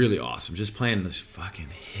like really awesome. Just playing those fucking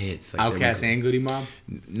hits. Like, Outkast and Goody Mob?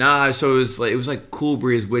 Nah, so it was like Cool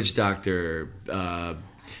Breeze, Witch Doctor,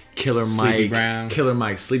 Killer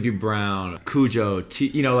Mike, Sleepy Brown, Cujo,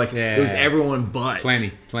 it was everyone but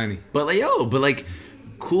plenty. But like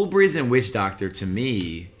Cool Breeze and Witch Doctor to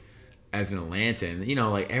me as an Atlantan,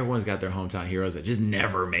 like everyone's got their hometown heroes that just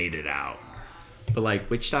never made it out. But like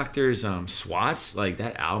Witch Doctor's Swats, like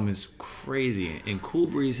that album is crazy, and Cool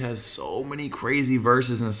Breeze has so many crazy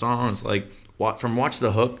verses and songs. Like from Watch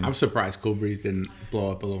the Hook. I'm surprised Cool Breeze didn't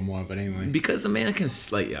blow up a little more, but anyway. Because the man can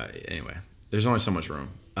anyway. There's only so much room.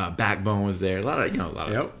 Backbone was there. A lot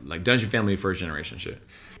of like Dungeon Family first generation shit.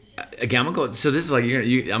 Again, I'm gonna go. So this is like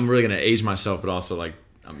I'm really gonna age myself, but also like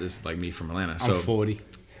this is like me from Atlanta. So I'm 40.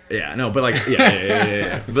 Yeah, no, but like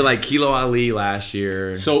yeah. But like Kilo Ali last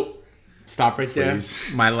year. So. Stop right Please.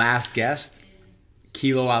 there. My last guest,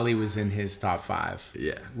 Kilo Ali was in his top 5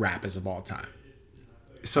 rappers of all time.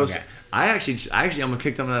 So okay. I actually almost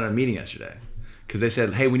kicked them out of a meeting yesterday because they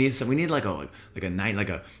said, "Hey, we need like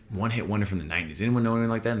a one-hit wonder from the '90s. Anyone know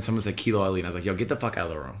anything like that?" And someone said Kilo Ali, and I was like, "Yo, get the fuck out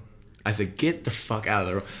of the room." I said, "Get the fuck out of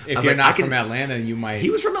the room." If you're not from Atlanta, you might. He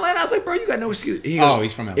was from Atlanta. I was like, "Bro, you got no excuse."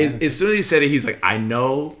 He's from Atlanta. As soon as he said it, he's like, "I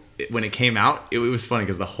know." When it came out, it was funny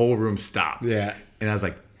because the whole room stopped. Yeah, and I was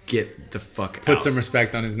like. Get the fuck out. Put some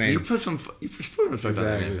respect on his name. You put respect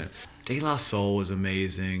on his name. De La Soul was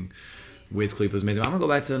amazing. Wiz Khalifa was amazing. I'm going to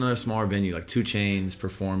go back to another smaller venue, like 2 Chainz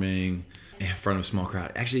performing in front of a small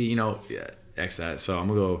crowd. Actually, X that. So I'm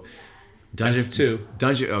going to go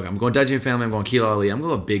Dungeon. Okay, I'm going Dungeon Family. I'm going Kilo Ali. I'm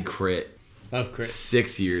going to go Big Crit. Love Crit.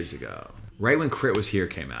 6 years ago. Right when Crit Was Here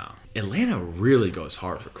came out. Atlanta really goes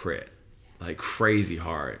hard for Crit. Like crazy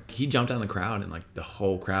hard. He jumped out in the crowd and like the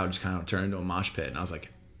whole crowd just kind of turned into a mosh pit. And I was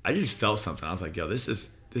like, I just felt something. I was like, yo, this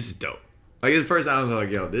is dope. Like the first time I was like,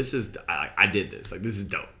 yo, I did this. Like this is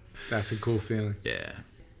dope. That's a cool feeling. Yeah.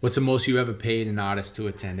 What's the most you ever paid an artist to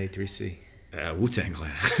attend A3C? Wu-Tang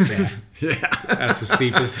Clan. Yeah. That's the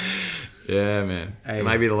steepest. Yeah, man. Hey. It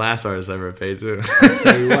might be the last artist I ever paid to. I'll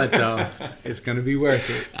tell you what, though. It's going to be worth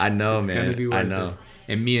it. I know, man. It's going to be worth it.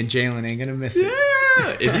 And me and Jalen ain't going to miss it.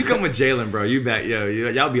 Yeah. If you come with Jalen, bro,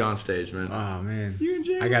 y'all be on stage, man. Oh, man. You and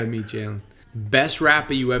Jalen. I got to meet Jalen. Best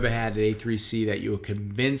rapper you ever had at A3C that you were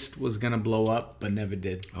convinced was going to blow up but never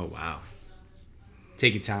did? Oh, wow.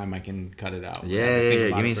 Take your time. I can cut it out. Yeah.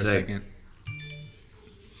 Give me a second.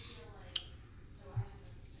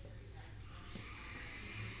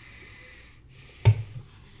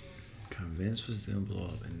 Convinced was going to blow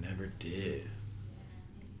up and never did.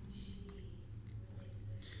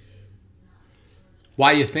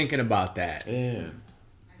 While you're thinking about that,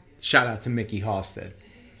 shout out to Mickey Halstead.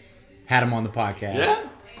 Had him on the podcast. Yeah?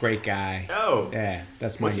 Great guy. Oh. Yeah,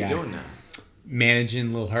 that's my guy. What's he doing now?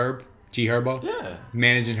 Managing Lil Herb. G Herbo. Yeah.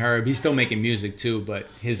 Managing Herb. He's still making music too, but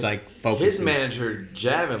his focus His manager,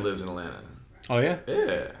 Javin, lives in Atlanta. Oh, yeah?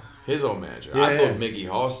 Yeah. His old manager. Yeah, I booked Mickey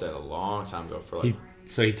Halstead a long time ago for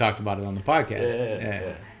so he talked about it on the podcast.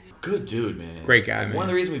 Yeah. Good dude, man. Great guy, man. One of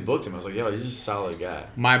the reasons we booked him, I was like, yo, he's just a solid guy.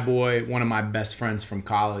 My boy, one of my best friends from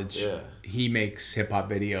college, yeah. He makes hip-hop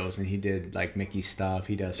videos, and he did, Mickey stuff.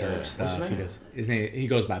 He does Herb stuff. He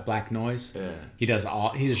goes by Black Noise. Yeah.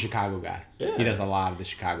 He's a Chicago guy. Yeah. He does a lot of the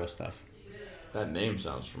Chicago stuff. That name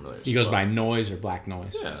sounds familiar. He goes by Noise or Black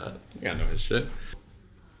Noise. Yeah, I gotta know his shit.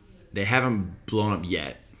 They haven't blown up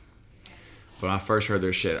yet. But when I first heard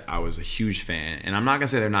their shit, I was a huge fan. And I'm not gonna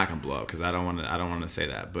say they're not gonna blow up because I don't want to say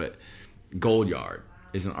that. But Goldyard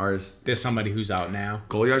is an artist. There's somebody who's out now.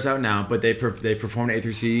 Goldyard's out now, but they performed at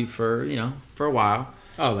A3C for a while.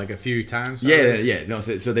 Oh, like a few times. Yeah. No,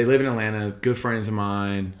 so they live in Atlanta. Good friends of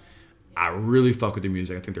mine. I really fuck with their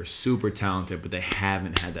music. I think they're super talented, but they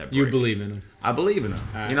haven't had that break. You believe in them? I believe in them.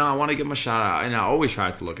 Right. I want to give them a shout out, and I always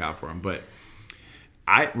try to look out for them. But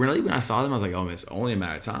when I saw them, I was like, oh, it's only a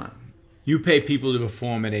matter of time. You pay people to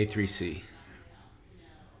perform at A3C.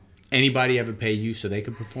 Anybody ever pay you so they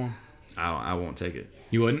could perform? I won't take it.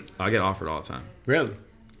 You wouldn't? I get offered all the time. Really?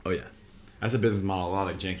 Oh yeah, that's a business model. A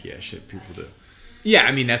lot of janky ass shit people do. Yeah,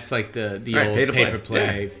 I mean that's like the Right, old pay pay to for play.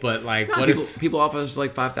 play. Yeah. But like, No, what people offer us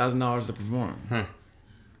like $5,000 to perform. Huh.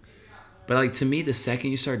 But like to me, the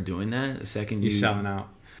second you start doing that, the second you're selling out?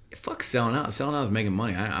 Fuck selling out. Selling out is making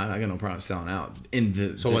money. I got no problem selling out.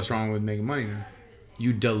 So what's wrong with making money then?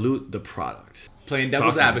 You dilute the product. Playing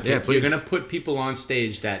devil's Talk to me. advocate, Yeah, please. you're gonna put people on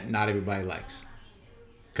stage that not everybody likes.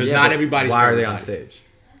 Because Yeah, not but everybody's. Why are they favorite on body. stage?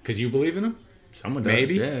 Because you believe in them? Someone does.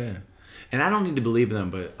 Maybe. Yeah. And I don't need to believe in them,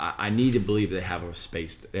 but I need to believe they have a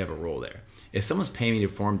space. They have a role there. If someone's paying me to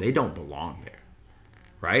perform, they don't belong there,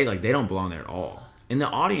 right? Like they don't belong there at all. In the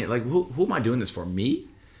audience, like who am I doing this for? Me?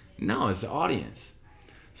 No, it's the audience.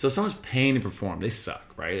 So if someone's paying to perform, they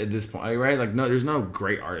suck, right? At this point, right? Like no, there's no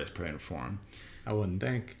great artist paying to perform. I wouldn't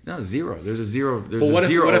think. No, zero. There's a zero. There's But a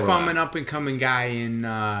zero. what if I'm overlap. an up and coming guy in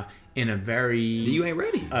a very You ain't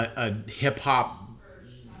ready. a hip hop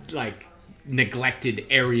like neglected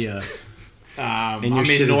area. I'm your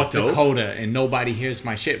shit in is North dope? Dakota and nobody hears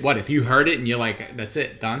my shit. What if you heard it and you're like, that's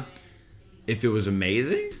it, done? If it was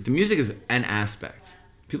amazing, the music is an aspect.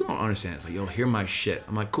 People don't understand. It's like, yo, hear my shit.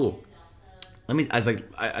 I'm like, cool. I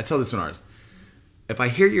tell this to an artist. If I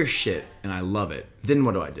hear your shit and I love it, then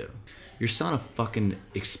what do? You're selling a fucking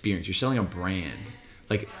experience. You're selling a brand.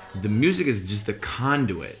 Like, the music is just the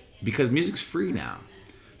conduit because music's free now.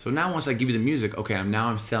 So now once I give you the music, okay,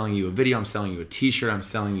 I'm selling you a video, I'm selling you a t-shirt, I'm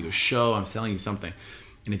selling you a show, I'm selling you something.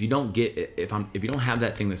 And if you don't get it, if you don't have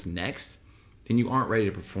that thing that's next, then you aren't ready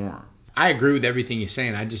to perform. I agree with everything you're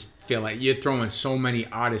saying. I just feel like you're throwing so many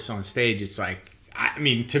artists on stage. It's like, I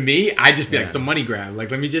mean, to me, I just be like, it's a money grab. Like,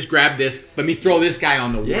 let me just grab this. Let me throw this guy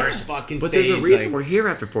on the worst fucking but stage. There's a reason like, we're here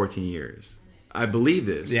after 14 years. I believe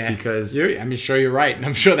this because... I'm sure you're right. And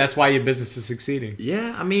I'm sure that's why your business is succeeding.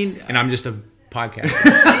 Yeah, I mean... And I'm just a podcaster.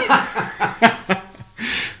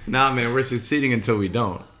 Nah, man, we're succeeding until we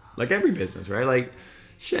don't. Like every business, right? Like,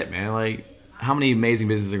 shit, man. Like, how many amazing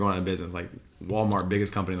businesses are going out of business? Like, Walmart,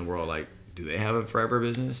 biggest company in the world. Like, do they have a forever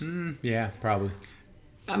business? Yeah, probably.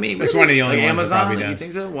 I mean, That's one of the only like ones that Amazon. probably You does.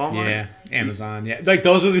 think so? Walmart. Yeah, Amazon. Yeah, like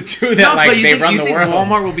those are the two that like but you they think, run you the think world.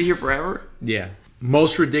 Walmart will be here forever? Yeah.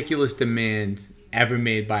 Most ridiculous demand ever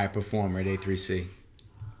made by a performer at A3C.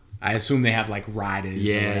 I assume they have like riders.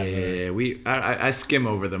 or whatever. Yeah. I skim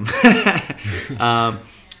over them.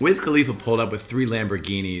 Wiz Khalifa pulled up with 3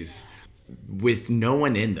 Lamborghinis with no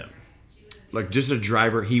one in them. Like just a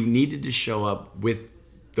driver. He needed to show up with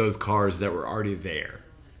those cars that were already there.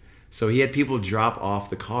 So he had people drop off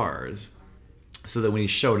the cars so that when he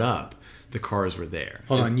showed up, the cars were there.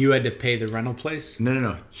 Hold on, you had to pay the rental place?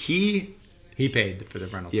 No. He paid for the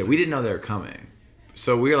rental place. we didn't know they were coming.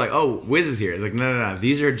 So we were like, oh, Wiz is here. It's like, no.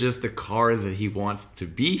 These are just the cars that he wants to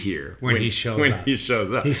be here when he shows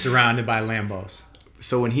up. He's surrounded by Lambos.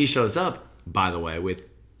 So when he shows up, by the way, with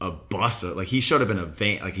a bus, like he showed up in a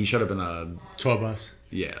van, like he showed up in a tour bus.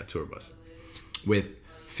 Yeah, a tour bus with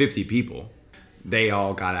 50 people. They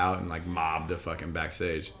all got out and like mobbed the fucking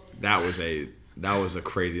backstage. That was a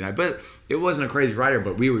crazy night, but it wasn't a crazy rider.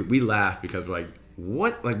 But we laughed because we're like,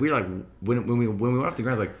 what? Like we were like when we went off the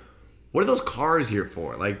ground, like, what are those cars here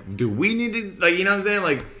for? Like, do we need to, like, you know what I'm saying?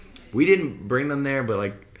 Like, we didn't bring them there, but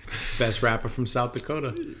like, best rapper from South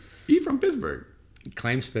Dakota. He from Pittsburgh.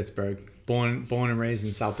 Claims Pittsburgh. Born and raised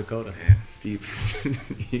in South Dakota. Yeah, deep.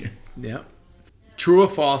 Yeah. Yep. True or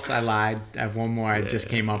false? I lied. I have one more I just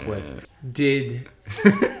came up with. Did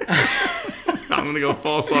I'm gonna go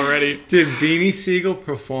false already. Did Beanie Siegel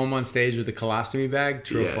perform on stage with a colostomy bag?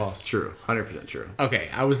 True or false? True. 100% true. Okay,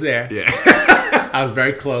 I was there. Yeah. I was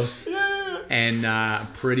very close.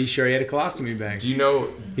 And pretty sure he had a colostomy bag. Do you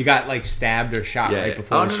know he got like stabbed or shot right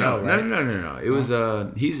before the show? Right? No. It was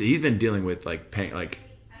he's been dealing with like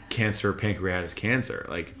cancer, pancreatic cancer.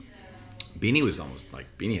 Like Beanie was almost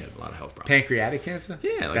like Beanie had a lot of health problems. Pancreatic cancer?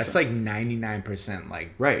 Yeah, like that's like 99%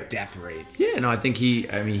 like death rate. Yeah, no, I think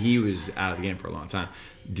he was out of the game for a long time.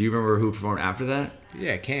 Do you remember who performed after that?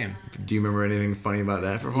 Yeah, Cam. Do you remember anything funny about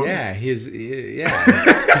that performance? Yeah,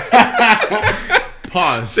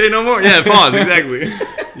 Pause. Say no more. Yeah, pause. Exactly.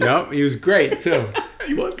 Yep, he was great too.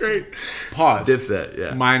 He was great. Pause. Dipset.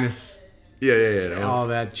 Yeah. Minus. Yeah. All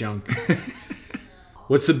that junk.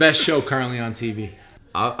 What's the best show currently on TV?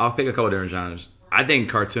 I'll pick a couple different genres. I think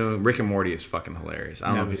cartoon Rick and Morty is fucking hilarious. I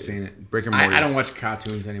don't know Never if seen it. Rick and Morty. I don't watch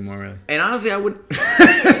cartoons anymore, really. And honestly, I wouldn't.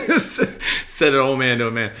 Said an old man to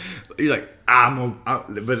a man. You're like,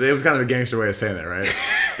 but it was kind of a gangster way of saying that, right?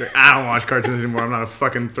 Like, I don't watch cartoons anymore. I'm not a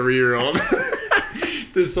fucking 3-year-old.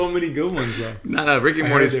 There's so many good ones though. No, Rick and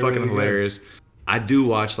Morty's they're fucking really good. hilarious. I do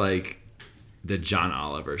watch like the John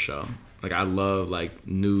Oliver show. Like I love like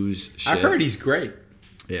news shit. I've heard he's great.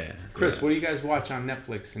 Yeah. Chris, yeah. what do you guys watch on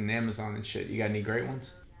Netflix and Amazon and shit? You got any great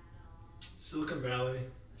ones? Silicon Valley.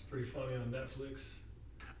 It's pretty funny on Netflix.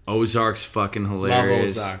 Ozark's fucking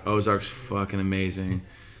hilarious. Ozark. Ozark's fucking amazing.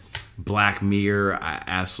 Black Mirror, I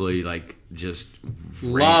absolutely like just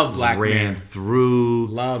Love Black ran Mirror. through.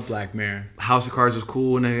 Love Black Mirror. House of Cards was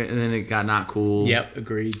cool and then it got not cool. Yep,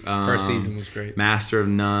 agreed. First season was great. Master of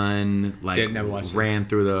None, like Never watched it. ran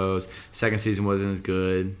through those. Second season wasn't as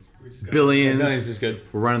good. Billions. Billions is good.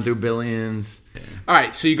 We're running through Billions. Yeah. All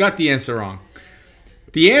right, so you got the answer wrong.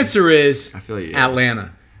 The answer is I feel you.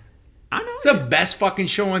 Atlanta. I know. It's the best fucking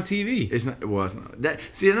show on TV. It's not. Well, it's not. That,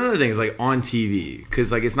 see, another thing is like on TV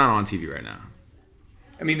because like it's not on TV right now.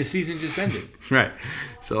 I mean, the season just ended. Right.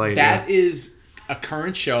 So like That is a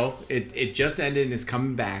current show. It just ended and it's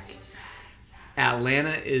coming back.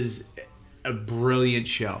 Atlanta is a brilliant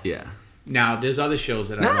show. Yeah. Now, there's other shows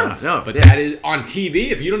that I love. No, but yeah. that is on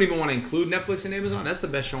TV. If you don't even want to include Netflix and Amazon, that's the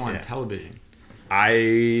best show on television.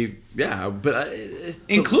 But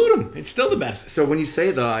Include them. It's still the best. So when you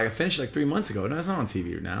say though, I finished like 3 months ago. No, it's not on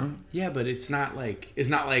TV now. Yeah, but it's not like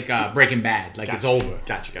Breaking Bad. Like it's over.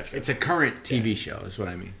 Gotcha. It's a current TV show. Is what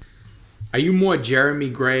I mean. Are you more Jeremy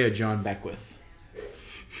Gray or John Beckwith?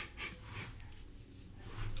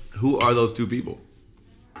 Who are those two people?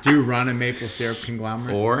 Do you run a maple syrup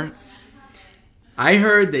conglomerate? Or I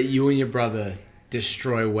heard that you and your brother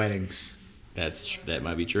destroy weddings. that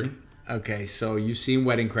might be true. Okay, so you've seen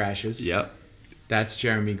Wedding Crashes. Yep. That's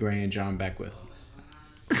Jeremy Gray and John Beckwith.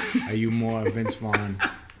 Are you more Vince Vaughn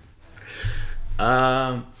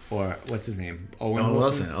or what's his name? Owen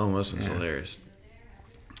Wilson. Owen Wilson's hilarious.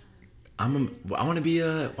 I want to be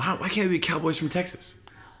why can't we be Cowboys from Texas?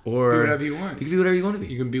 Or Do whatever you want. You can be whatever you want to be.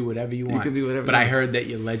 You can be whatever you want. can be whatever But you I want. heard that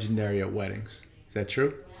you're legendary at weddings. Is that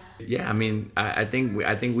true? Yeah, I mean, I think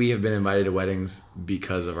we have been invited to weddings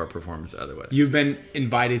because of our performance at other weddings. You've been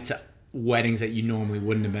invited to weddings that you normally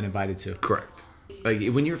wouldn't have been invited to. Correct. Like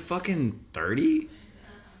when you're fucking 30,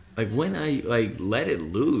 like when I like let it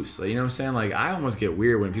loose, like you know what I'm saying? Like I almost get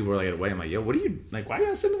weird when people are like at a wedding, I'm like, yo, what are you like? Why are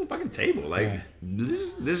you sitting at the fucking table? Like Yeah.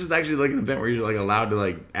 this is actually like an event where you're like allowed to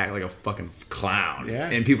like act like a fucking clown. Yeah.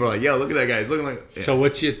 And people are like, yo, look at that guy, he's looking like. Yeah. So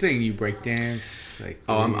what's your thing? You break dance? Like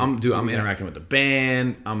I'm interacting with the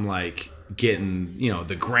band. I'm like getting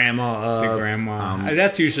the grandma up. the grandma.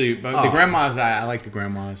 That's usually the grandmas. I like the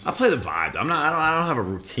grandmas. I play the vibe. I don't have a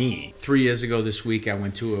routine. 3 years ago this week, I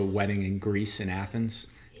went to a wedding in Greece, in Athens.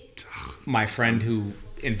 My friend who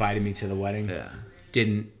invited me to the wedding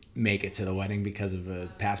didn't make it to the wedding because of a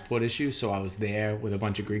passport issue. So I was there with a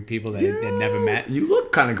bunch of Greek people that I'd never met. You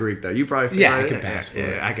look kind of Greek though. You probably feel I could pass for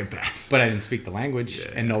it. Yeah, I could pass. But I didn't speak the language,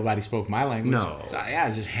 and nobody spoke my language. No. So I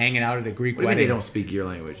was just hanging out at a Greek What do you mean wedding. they don't speak your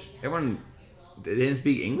language? They didn't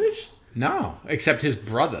speak English? No, except his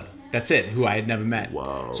brother. That's it, who I had never met.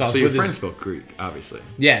 Whoa. So, I was your with friends his, spoke Greek, obviously.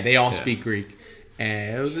 Yeah, they all speak Greek.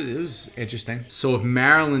 And it was interesting. So if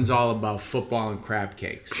Maryland's all about football and crab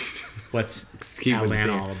cakes, what's keep with the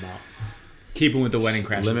Atlanta theme. all about? Keeping with the wedding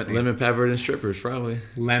crashes. Lemon pepper and strippers, probably.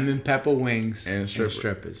 Lemon pepper wings And strippers.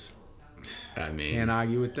 strippers. I mean, Can't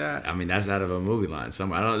argue with that. I mean that's out of a movie line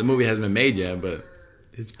somewhere. I don't know. The movie hasn't been made yet, but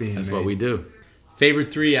It's being that's made. what we do.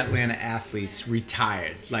 Favorite 3 Atlanta athletes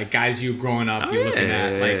retired, like guys you were growing up, you're looking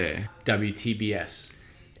at like WTBS.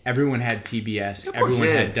 Everyone had TBS. Of course, Everyone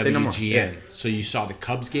had Say no more. WGN. Yeah. So you saw the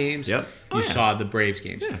Cubs games. Yep. You saw the Braves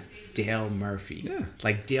games. Dale Murphy. Yeah.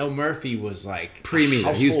 Like Dale Murphy was like Pre-me. He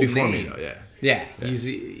was household before name. me, though. Yeah. Yeah,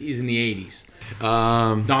 he's in the 80s.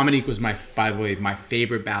 Dominique Dominique was by the way, my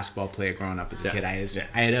favorite basketball player growing up as a kid. I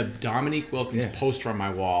had a Dominique Wilkins poster on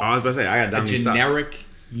my wall. I was about to say I got A Dominique generic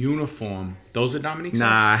uniform. Those are Dominique Nah,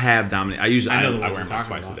 socks? I have Dominique. I know the I ones wear you're them talking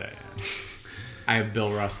twice about. a day. I have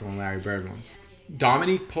Bill Russell and Larry Bird ones.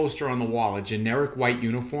 Dominique poster on the wall, a generic white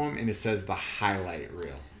uniform, and it says the highlight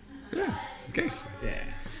reel. Yeah, it's gangster. Yeah.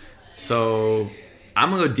 So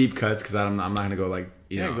I'm gonna go deep cuts because I'm not gonna go like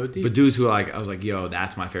you know. go deep. But dudes who are like I was like, yo,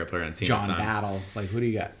 that's my favorite player on the team. John at the time. Battle. Like, who do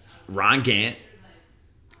you got? Ron Gant.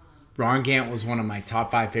 Ron Gant was one of my top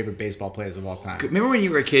 5 favorite baseball players of all time. Remember when you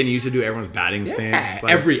were a kid and you used to do everyone's batting stance?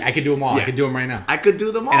 Like, I could do them all. I Yeah. could do them right now. I could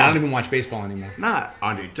do them all. And I don't even watch baseball anymore. Not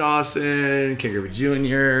Andre Dawson, Ken Griffey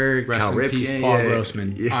Jr., Rest Cal in Ripken. peace, Paul yeah.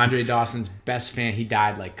 Grossman. Yeah. Andre Dawson's best fan. He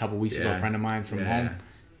died like a couple weeks ago. A friend of mine from Yeah. home.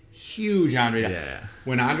 Huge Andre Dawson. Yeah.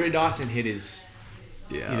 When Andre Dawson hit his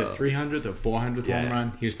either 300th or 400th home Yeah.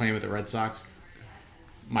 run, he was playing with the Red Sox.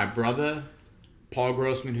 My brother, Paul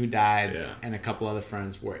Grossman, who died, Yeah. and a couple other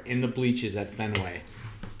friends were in the bleachers at Fenway.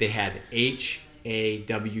 They had H,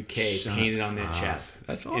 WK painted on their chest.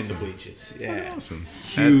 That's in the awesome. bleachers. That's Yeah, awesome.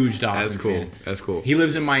 Huge Dawson That's cool. fan. That's cool. He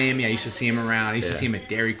lives in Miami. I used to see him around. I used to see him at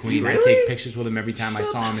Dairy Queen. Really? I'd take pictures with him every time I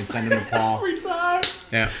saw him and send him to Paul. Every time.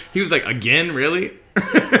 Yeah, He was like, again, really?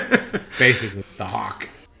 basically the Hawk.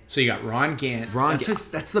 So you got Ron Gant.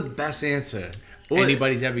 That's the best answer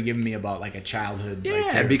anybody's ever given me about like a childhood. Yeah, like,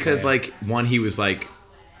 favorite because player. like one, he was like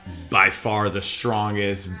by far the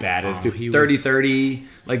strongest, baddest dude. he 30-30,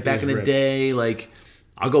 like back in the ripped. day. Like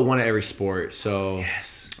I'll go one at every sport. So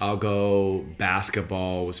Yes. I'll go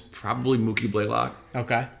basketball was probably Mookie Blaylock.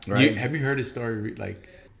 Okay. Right. Have you heard his story?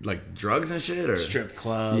 Like drugs and shit, or strip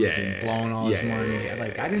clubs Yeah, and blowing all his money. yeah.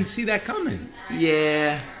 Like I didn't see that coming.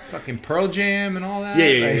 Yeah. Fucking Pearl Jam and all that.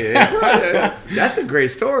 Yeah. Like, That's a great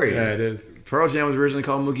story. Yeah, it is. Pearl Jam was originally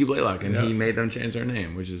called Mookie Blaylock, and Yeah. he made them change their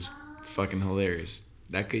name, which is fucking hilarious.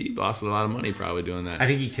 He lost a lot of money probably doing that. I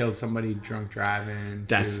think he killed somebody drunk driving.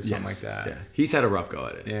 Something like that. Yeah. He's had a rough go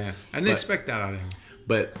at it. Yeah. I didn't expect that out of him.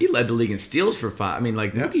 But he led the league in steals for 5. I mean,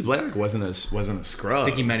 like Yeah. Mookie Blaylock wasn't a scrub. I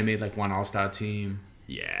think he might have made like one All-Star team.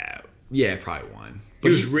 Yeah, probably one. He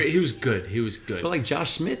was good. He was good. But like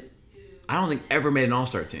Josh Smith, I don't think ever made an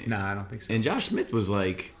All-Star team. Nah, I don't think so. And Josh Smith was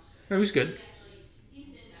like He was good.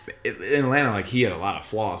 in Atlanta, like he had a lot of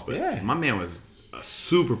flaws, but Yeah. my man was a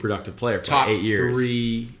super productive player for Top like 8 years.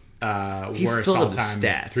 3 He worst filled up the all-time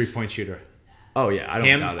stats. 3-point shooter. Oh yeah, I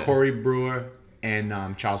don't doubt Him, it. Corey Brewer,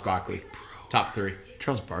 and Charles Barkley. Top 3.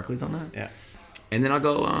 Charles Barkley's on that. Yeah. And then I'll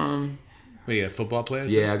go. What, you got a football player?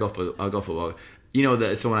 Yeah, I'll go football. You know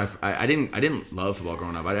that. So when I didn't love football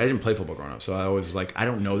growing up. I didn't play football growing up. So I was like, I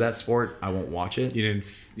don't know that sport. I won't watch it. You didn't.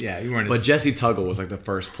 Yeah, you weren't. But Jesse Tuggle was like the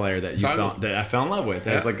first player that I fell in love with.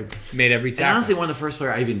 That was like made every and tackle. honestly one of the first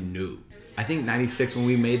player I even knew. I think 96 when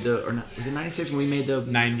we made the or not, was it 96 when we made the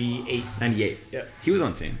 98. 98. Yeah. He was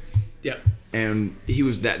on the team. Yep. And he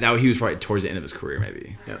was he was probably towards the end of his career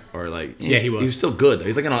maybe. Yep. Or like Yeah, he was. He was still good though.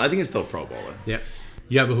 He's like I think he's still a pro bowler. Yep.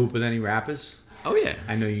 You have a hoop with any rappers? Oh yeah.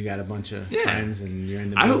 I know you got a bunch of friends and you're in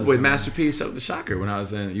the I business hooped with and- Masterpiece of the Shocker when I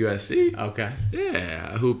was in USC. Okay. Yeah,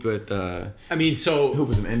 I hooped with I mean, so hoop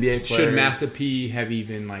with some NBA players. should Master P have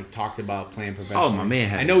even like talked about playing professionally? Oh, my man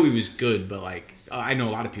had I know he was good, but like I know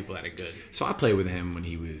a lot of people that are good. So I played with him when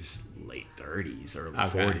he was late 30s, early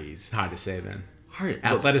 40s. It's hard to say then. Hard.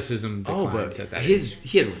 Athleticism declines but at that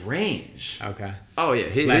he had range. Okay. Oh yeah,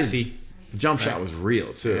 his Lefty. jump shot was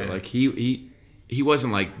real too. Yeah. Like he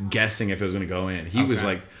wasn't like guessing if it was gonna go in. He was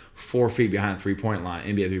like 4 feet behind the 3-point line,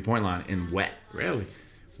 NBA 3-point line, and wet. Really?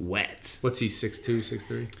 Wet. What's he, 6'2",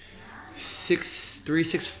 6'3"? 6'3",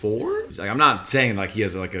 6'4"? Like I'm not saying like he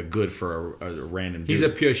has like a good for a random. He's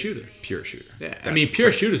dude. a pure shooter. Pure shooter. Yeah. I mean,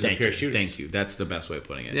 pure shooters are Thank pure you. shooters. Thank you. That's the best way of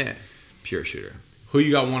putting it. Yeah. Pure shooter. Who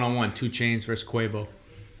you got one-on-one? 2 Chainz versus Quavo.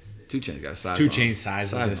 2 Chainz got size. 2 on. Chainz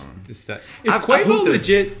size on. is just that. I've Is Quavo hooped with-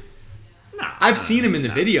 legit? Nah, I've seen him in the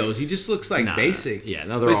videos. He just looks like Nah. basic. Yeah,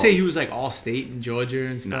 no, they're They all- say he was like all state in Georgia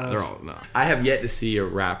and stuff. No, they're all no. I have yet to see a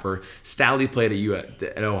rapper. Stally played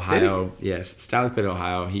at Ohio. Yes, Stally played at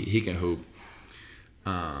Ohio. He can hoop.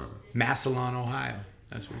 Massillon, Ohio.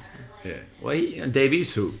 That's what. Yeah. Well,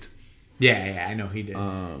 Davies hooped. Yeah, I know he did.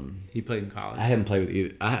 He played in college. I haven't played with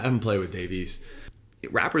either. I haven't played with Davies.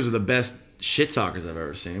 Rappers are the best shit talkers I've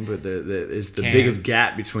ever seen, but it's the biggest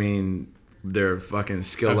gap between their fucking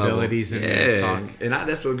skill abilities level. and their talk. And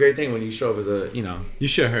that's a great thing when you show up as a You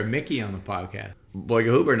should have heard Mickey on the podcast. boy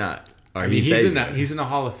can hoop or not. Or I mean, he's in the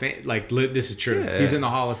Hall of Fame. Like this is true. Yeah. He's in the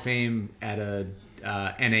Hall of Fame at a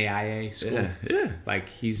NAIA school. Yeah. Like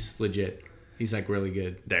he's legit. He's like really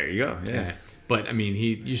good. There you go. Yeah. But I mean,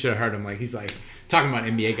 you should have heard him. Like he's like talking about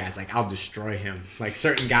NBA guys. Like I'll destroy him. Like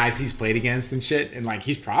certain guys he's played against and shit. And like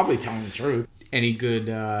he's probably telling the truth. Any good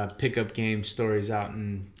pickup game stories out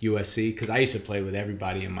in USC? Because I used to play with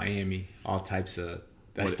everybody in Miami. All types of.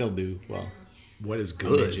 I still do. Well, What is I'm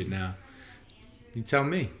good? midget now. You tell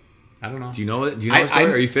me. I don't know. Do you know it? Do you know the story?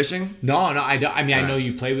 Are you fishing? No, I don't. I mean, I know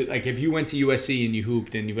you play with, like, if you went to USC and you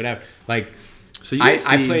hooped and you whatever, like, So I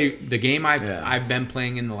USC play the game I've been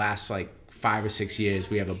playing in the last like 5 or 6 years.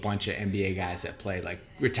 We have a bunch of NBA guys that play, like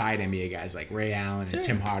retired NBA guys like Ray Allen and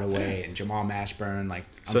Tim Hardaway and Jamal Mashburn. Like,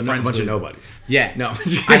 I'm So a friends bunch with of nobodies. Yeah, No.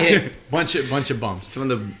 I hit bunch of bums. Some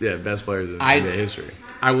of the best players in NBA history.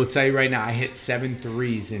 I will tell you right now, I hit 7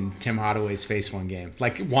 threes in Tim Hardaway's face one game,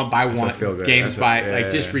 like one by That's one a feel good. games That's by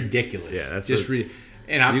like just ridiculous. Yeah, that's just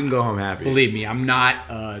and I, you can go home happy. Believe me, I'm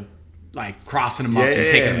not like crossing them up and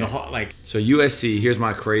taking them the whole like. So USC, here's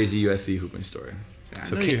my crazy USC hooping story. I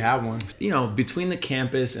know you have one. You know, between the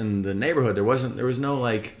campus and the neighborhood, there was no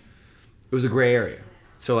like, it was a gray area.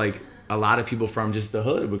 So like a lot of people from just the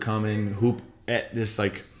hood would come and hoop at this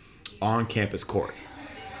like on campus court.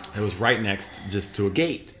 It was right next just to a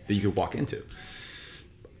gate that you could walk into.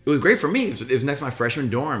 It was great for me. It was next to my freshman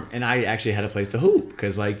dorm, and I actually had a place to hoop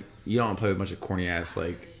because, like, you don't play with a bunch of corny ass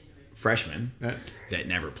like freshmen that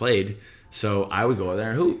never played. So I would go over there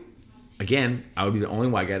and hoop. Again, I would be the only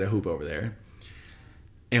white guy to hoop over there.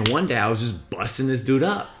 And one day I was just busting this dude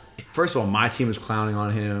up. First of all, my team was clowning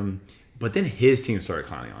on him, but then his team started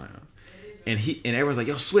clowning on him, and everyone's like,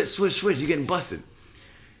 "Yo, switch! You're getting busted."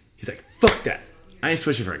 He's like, "Fuck that! I ain't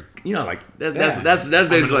switching for like that's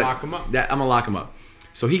basically like, lock him up. I'm gonna lock him up."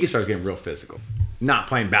 So he starts getting real physical, not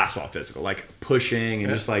playing basketball physical, like pushing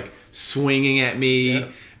and just like swinging at me,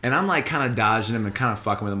 and I'm like kind of dodging him and kind of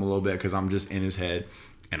fucking with him a little bit because I'm just in his head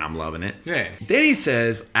and I'm loving it. Yeah. Then he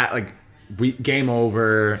says, game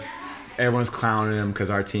over. Everyone's clowning him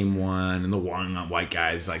because our team won, and the one white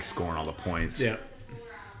guy is like scoring all the points. Yeah.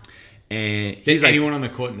 And Did anyone on the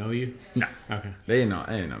court know you? No. Okay. They didn't know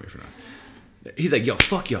me for nothing. He's like, "Yo,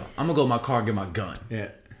 fuck y'all. I'm gonna go to my car and get my gun." Yeah.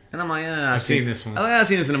 And I'm like, I've seen this one. I've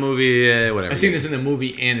seen this in a movie. Yeah, whatever. I've seen this in the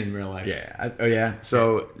movie and in real life. Yeah.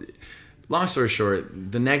 So, long story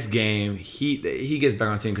short, the next game he gets back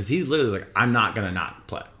on the team because he's literally like, "I'm not gonna not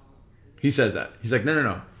play." He says that. He's like,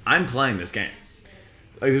 "No. I'm playing this game."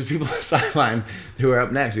 Like, there's people on the sideline who are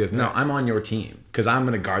up next. He goes, "No, I'm on your team because I'm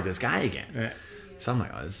going to guard this guy again." Yeah. So I'm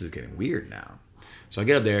like, "Oh, this is getting weird now." So I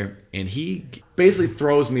get up there, and he basically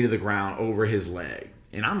throws me to the ground over his leg.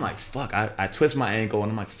 And I'm like, fuck. I twist my ankle,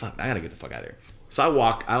 and I'm like, fuck, I got to get the fuck out of here. So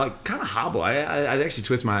I like kind of hobble. I actually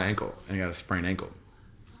twist my ankle, and I got a sprained ankle.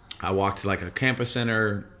 I walk to like a campus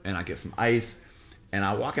center, and I get some ice. And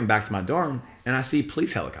I walk in back to my dorm, and I see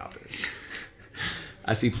police helicopters.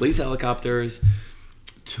 I see police helicopters,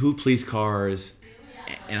 2 police cars,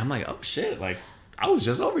 and I'm like, oh shit, like I was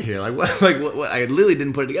just over here, like what? I literally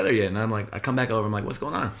didn't put it together yet, and I'm like, I come back over, I'm like, what's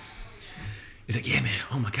going on? He's like, yeah, man,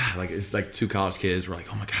 oh my god, like it's like 2 college kids were like,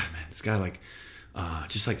 oh my god, man, this guy like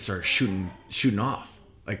just like started shooting off,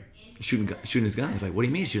 like shooting his gun. It's like, what do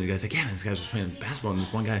you mean shooting? The guy's like, yeah, man, this guy was playing basketball, and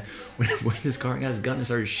this one guy went in his car and got his gun and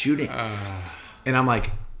started shooting, and I'm like,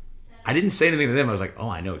 I didn't say anything to them. I was like, oh,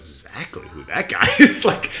 I know exactly who that guy is.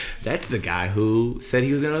 Like, that's the guy who said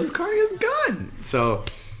he was in his car and his gun. So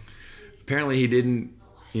apparently he didn't,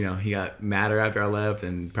 he got madder after I left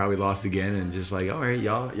and probably lost again and just like, all right,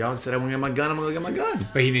 y'all said I want to get my gun. I'm going to go get my gun.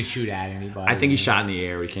 But he didn't shoot at anybody. I think he shot in the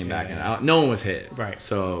air when he came back. And no one was hit. Right.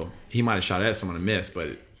 So he might have shot at someone and missed,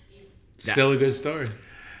 but still a good story.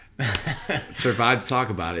 Survived to talk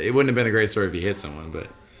about it. It wouldn't have been a great story if he hit someone, but.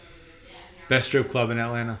 Best strip club in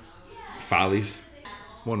Atlanta. Follies.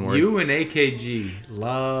 One word. You and AKG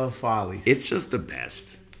love Follies. It's just the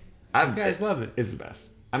best. You guys love it. It's the best.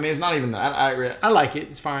 I mean, it's not even that. I like it.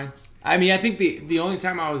 It's fine. I mean, I think the only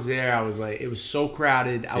time I was there, I was like, it was so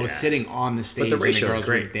crowded. I was sitting on the stage, but the ratio and the girls is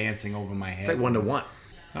great. were dancing over my head. It's like 1 to 1.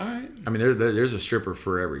 All right. I mean, there's a stripper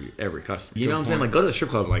for every customer. You know what I'm saying? Like, go to the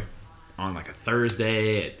strip club like on like a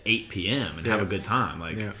Thursday at 8 p.m. and have a good time.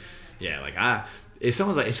 Like, like if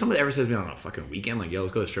somebody ever says to me on a fucking weekend, like, yo,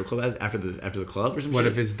 let's go to the strip club after the club or something. What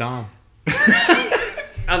if it's Dom?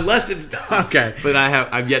 Unless it's Dom. Okay. But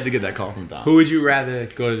I've yet to get that call from Dom. Who would you rather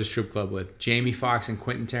go to the strip club with? Jamie Foxx and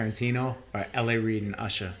Quentin Tarantino, or L.A. Reid and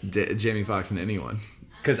Usher? Jamie Foxx and anyone.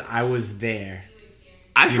 Because I was there.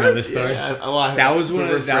 You know this story? Yeah, that was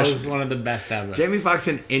one of the best ever. Jamie Foxx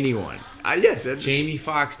and anyone. Yes. Jamie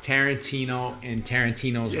Foxx, Tarantino, and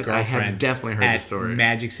Tarantino's girlfriend. I have definitely heard the story.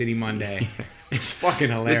 Magic City Monday. Yes. It's fucking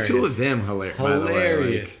hilarious. The 2 of them hilarious.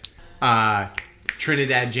 Hilarious.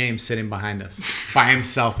 Trinidad James sitting behind us by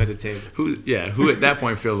himself at a table. Who at that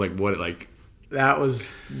point feels like what like. That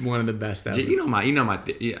was one of the best ever. You know my. I don't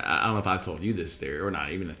know if I told you this theory or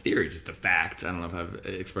not. Even a theory, just a fact. I don't know if I've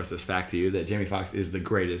expressed this fact to you that Jamie Foxx is the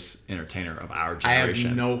greatest entertainer of our generation. I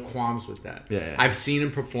have no qualms with that. Yeah. I've seen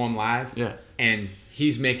him perform live. Yeah. And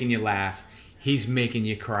he's making you laugh. He's making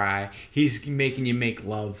you cry. He's making you make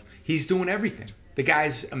love. He's doing everything. The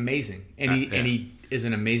guy's amazing, and he is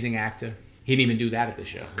an amazing actor. He didn't even do that at the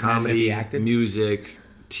show. Comedy, music,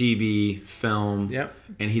 TV, film. Yep.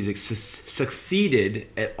 And he's succeeded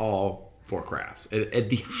at all 4 crafts at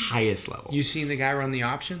the highest level. You seen the guy run the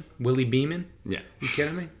option? Willie Beeman? Yeah. You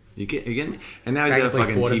kidding me? You kidding me? And now he's got a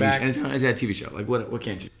fucking TV show. And he's got a TV show. Like, what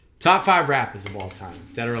can't you do? Top 5 rappers of all time,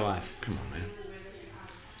 dead or alive. Come on, man.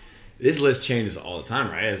 This list changes all the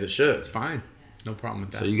time, right? As it should. It's fine. No problem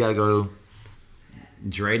with that. So you got to go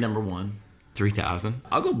Dre number 1, 3000.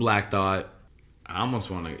 I'll go Black Thought. I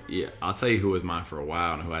almost want to. Yeah, I'll tell you who was mine for a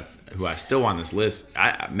while and who I still on this list.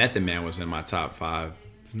 Method Man was in my top 5.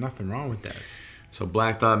 There's nothing wrong with that. So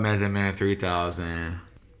Black Thought, Method Man, 3000.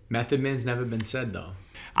 Method Man's never been said though.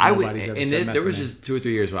 There was just 2 or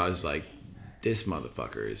 3 years where I was like, this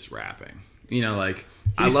motherfucker is rapping. You know, like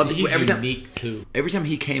He's every time, unique too. every time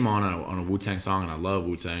he came on a Wu-Tang song, and I love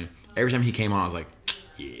Wu-Tang. Every time he came on, I was like,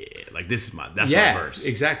 yeah, like that's my verse.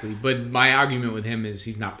 Exactly. But my argument with him is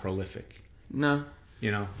he's not prolific. No.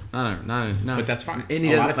 You know, No. but that's fine. And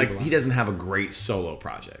he doesn't have a great solo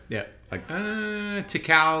project. Yeah. Like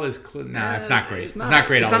Tikal is it's not great. It's not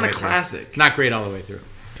great. It's all not the a way classic. It's not great all the way through.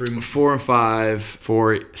 4 and 5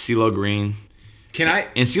 for CeeLo Green. Can I?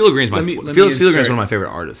 And CeeLo Green's CeeLo Green's one of my favorite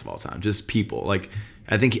artists of all time. Just people like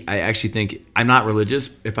I actually think I'm not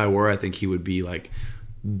religious. If I were, I think he would be like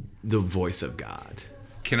the voice of God.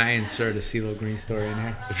 Can I insert a CeeLo Green story in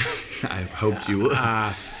here? I hoped you would.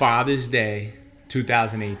 Father's Day,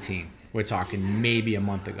 2018. We're talking maybe a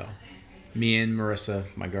month ago. Me and Marissa,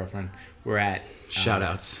 my girlfriend, were at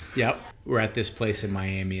Shoutouts. Yep. We're at this place in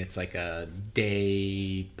Miami. It's like a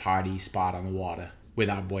day party spot on the water with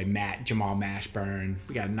our boy Jamal Mashburn.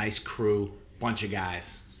 We got a nice crew, bunch of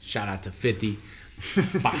guys. Shout out to 50.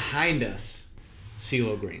 Behind us,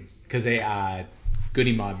 CeeLo Green. Because they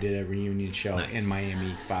Goody Mob did a reunion show in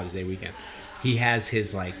Miami Father's Day weekend. He has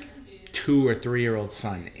his like 2 or 3 year old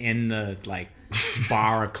son in the like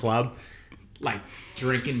bar or club, like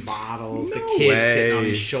drinking bottles. No the kid way. sitting on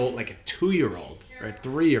his shoulder like a 2-year-old or a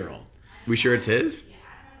 3-year-old. We sure it's his?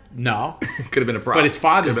 No. Could have been a prop. But it's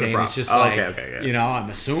Father's Could've Day, been a and it's just prop. like, okay. you know, I'm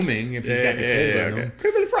assuming if he's got the kid with him.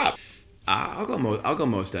 Could have been a prop. I'll go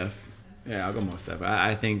Mos Def. Yeah, I'll go Mos Def.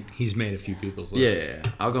 I think He's made a few people's lists. Yeah,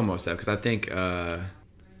 I'll go Mos Def because I think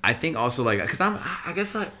also like because I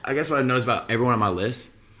guess what I noticed about everyone on my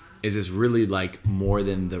list is it's really like more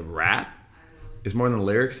than the rap. It's more than the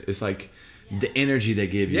lyrics. It's like the energy they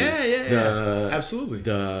give you. Yeah. Absolutely.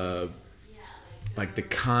 The like the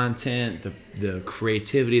content, the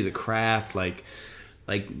creativity, the craft, like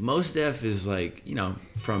Mos Def is like, you know,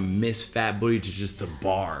 from Miss Fat Booty to just the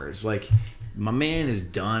bars. Like my man has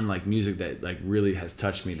done like music that like really has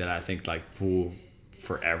touched me that I think like will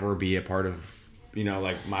forever be a part of, you know,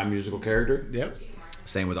 like my musical character. Yep.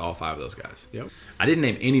 Same with all 5 of those guys. Yep. I didn't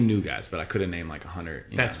name any new guys, but I could have named like 100.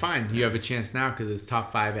 That's fine. You have a chance now because it's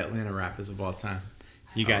top 5 Atlanta rappers of all time.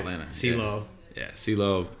 You got Atlanta, CeeLo. Yeah,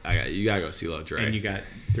 CeeLo. You gotta go CeeLo, Dre. And you got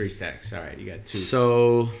 3 Stacks. All right, you got 2.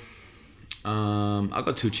 So, I'll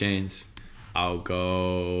go 2 Chainz. I'll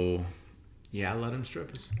go. Yeah, I let him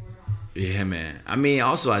strippers. Yeah, man. I mean,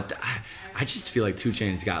 also, I just feel like 2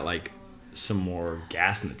 Chainz got like some more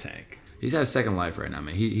gas in the tank. He's had a second life right now,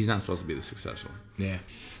 man. He's not supposed to be this successful. Yeah,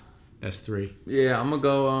 that's 3. Yeah, I'm gonna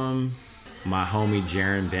go my homie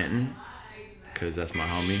Jaron Benton, because that's my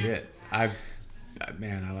homie. Shit, I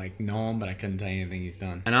like know him, but I couldn't tell you anything he's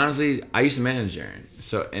done. And honestly, I used to manage Jaron.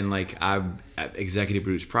 So, and like I've executive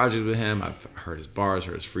produced projects with him. I've heard his bars,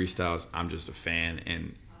 heard his freestyles. I'm just a fan,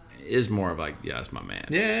 and it's more of like, yeah, that's my man.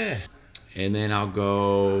 Yeah. And then I'll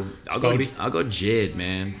go Jid,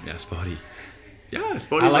 man. Yeah, Spody. Yeah,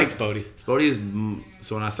 Spody. I like Spody. Spody is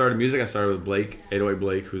so when I started music, I started with Blake, 808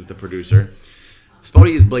 Blake, who's the producer.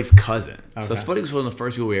 Spody is Blake's cousin. Okay. So Spody was one of the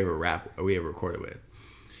first people we ever recorded with.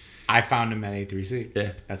 I found him at A3C.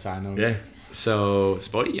 Yeah. That's how I know him. Yeah. So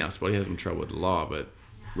Spody, Spody has some trouble with the law, but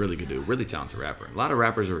really good dude, really talented rapper. A lot of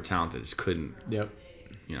rappers who were talented just couldn't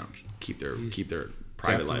keep their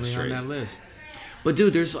private life straight. On that list. But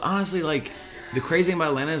dude, there's honestly like the crazy thing about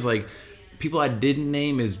Atlanta is like people I didn't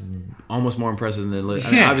name is almost more impressive than the list.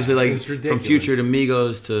 I mean, obviously, like from Future to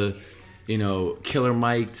Migos to, you know, Killer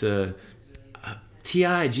Mike to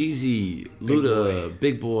T.I., Jeezy, Luda,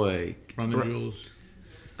 Big Boy, Run the Jewels.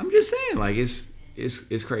 I'm just saying, like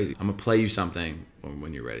it's crazy. I'm gonna play you something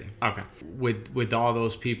when you're ready. Okay. With all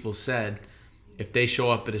those people said, if they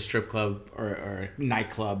show up at a strip club or a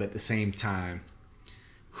nightclub at the same time,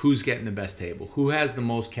 who's getting the best table? Who has the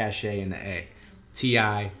most cachet in the A?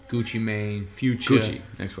 T.I., Gucci Mane, Future, Gucci.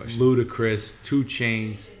 Next question. Ludacris, 2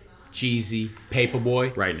 Chainz, Jeezy,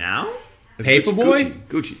 Paperboy. Right now? Paperboy?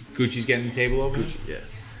 Gucci. Gucci's getting the table over? Gucci, yeah.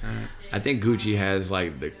 I think Gucci has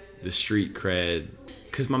like the street cred.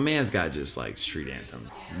 Because my man's got just like street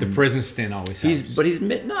anthem. The prison stint always helps. He's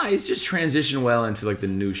just transitioned well into like the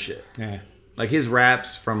new shit. Yeah. Like his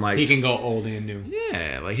raps from like... He can go old and new.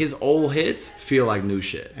 Yeah, like his old hits feel like new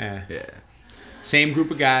shit. Yeah. Yeah. Same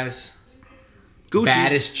group of guys. Gucci.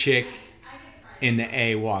 Baddest chick in the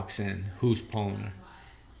A walks in. Who's pulling her?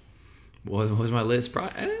 What was my list? I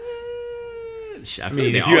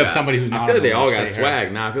mean, if you have somebody who's not... I feel like they all got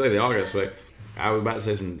swag. Nah, I feel like they all got swag. I was about to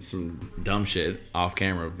say some dumb shit off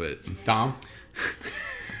camera, but... Dom?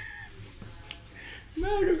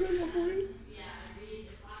 No, I can say my point.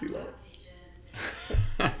 CeeLo.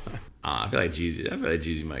 I feel like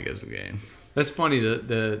Jeezy might get some game. That's funny.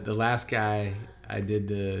 The last guy I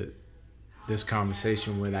did this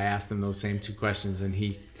conversation with. I asked him those same two questions, and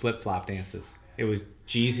he flip-flopped answers. It was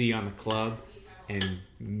Jeezy on the club and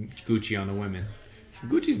Gucci on the women.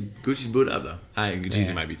 Gucci's boot up though.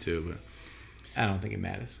 Jeezy might be too, but I don't think it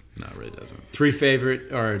matters. no, it really doesn't. 3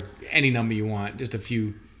 favorite, or any number you want, just a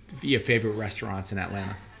few your favorite restaurants in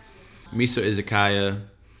Atlanta. Miso Izakaya,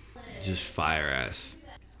 just fire ass.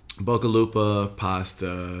 Boca Lupa,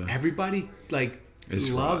 pasta. Everybody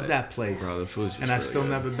loves that place. Bro, the food's just and I've really still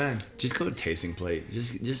good. never been. Just go to tasting plate.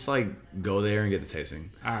 Just like go there and get the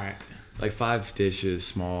tasting. All right. Like 5 dishes,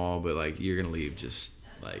 small, but like you're gonna leave just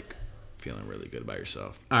like feeling really good about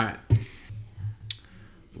yourself. All right.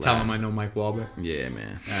 Tell him I know Mike Walbert. Yeah,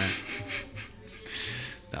 man. All right.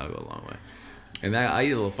 That'll go a long way. And I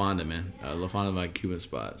eat a La Fonda, man. La Fonda, my Cuban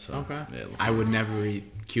spot. So Okay. yeah, I would never eat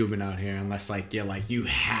Cuban out here unless you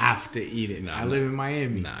have to eat it. I live in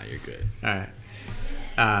Miami. Nah, you're good. All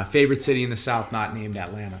right. Favorite city in the South not named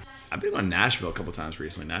Atlanta. I've been going to Nashville a couple times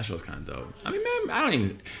recently. Nashville's kind of dope. I mean, man, I don't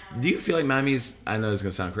even. Do you feel like Miami's? I know it's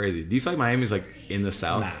gonna sound crazy. Do you feel like Miami's like in the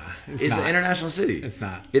South? Nah, it's an not. international city. It's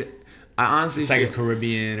not. I honestly It's like a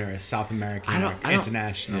Caribbean or a South American or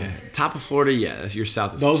international. Yeah. Top of Florida, yeah. That's your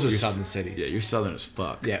South. Those are southern cities. Yeah, you're southern as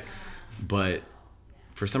fuck. Yeah. But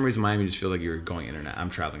for some reason, Miami just feel like you're going internet. I'm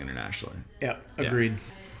traveling internationally. Yep. Agreed.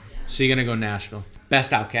 So you're gonna go Nashville.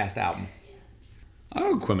 Best Outkast album.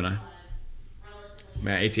 I'll go Quimini.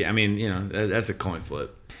 Man, AT. I mean, that's a coin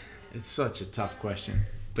flip. It's such a tough question.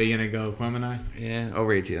 But you're gonna go Quimini? Yeah,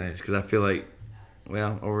 over 18 because I feel like,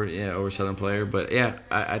 over Southern Player. But yeah,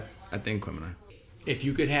 I think Quimini. If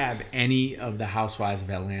you could have any of the Housewives of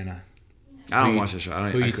Atlanta, I don't watch the show.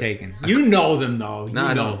 Who you taking? You know them though. No,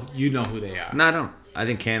 I don't. You know who they are. No, I don't. I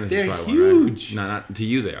think Candace They're is probably huge. one, right? No, not to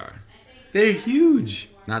you. They are. They're huge.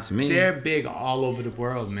 Not to me. They're big all over the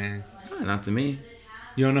world, man. Not to me.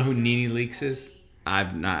 You don't know who Nene Leakes is? I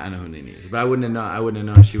know who Nene is, but I wouldn't have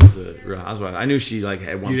known she was a Real Housewife. I knew she at one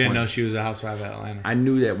point. You didn't know she was a housewife of Atlanta. I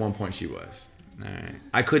knew that at one point she was. All right.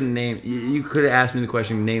 I couldn't name. You could have asked me the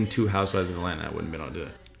question. Name 2 housewives of Atlanta. I wouldn't have been able to do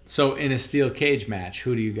it. So in a steel cage match,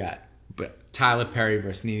 who do you got? But Tyler Perry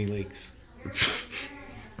versus Nene Leakes.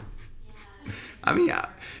 I mean,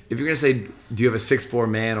 if you're gonna say, do you have a 6'4"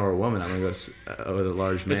 man or a woman? I'm gonna go with a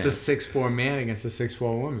large man. It's a 6'4" man against a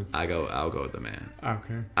 6'4" woman. I'll go with the man.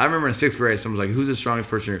 Okay. I remember in 6th grade, someone was like, "Who's the strongest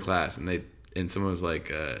person in your class?" And someone was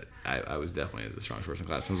like, I was definitely the strongest person in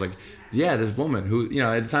class. Someone was like, "Yeah, this woman who,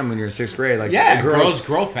 at the time when you're in 6th grade, like, girls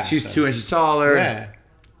grow faster. She's 2 inches taller." Yeah.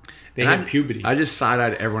 They hit puberty. I just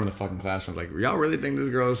side-eyed everyone in the fucking classroom. Like, y'all really think this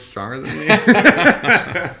girl is stronger than me?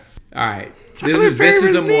 All right. This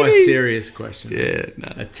is a more serious question. Yeah.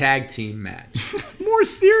 No. A tag team match. More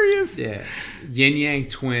serious? Yeah. Yin Yang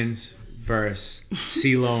Twins versus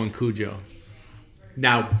CeeLo and Cujo.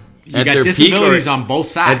 Now, you got disabilities on both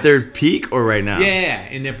sides. At their peak or right now? Yeah,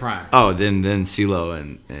 in their prime. Oh, then CeeLo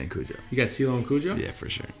and Cujo. You got CeeLo and Cujo? Yeah, for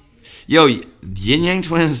sure. Yo, Yin Yang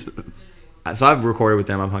Twins. So I've recorded with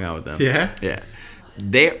them. I've hung out with them. Yeah? Yeah.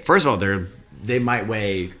 First of all, they might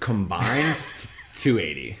weigh combined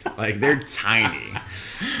 280. Like, they're tiny.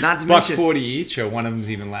 Not to mention, $140 each, or one of them's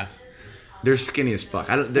even less? They're skinny as fuck.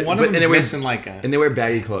 One of them's missing and they wear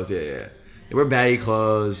baggy clothes. Yeah. They wear baggy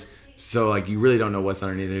clothes. So, like, you really don't know what's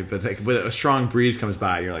underneath it. But, like, when a strong breeze comes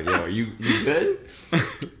by, you're like, yo, are you good?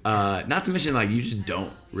 Not to mention, like, you just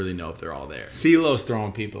don't really know if they're all there. CeeLo's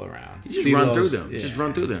throwing people around. You just run through them. Yeah. Just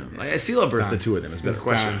run through them. Like, CeeLo versus the 2 of them is a better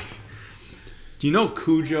question. Do you know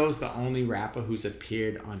Cujo's the only rapper who's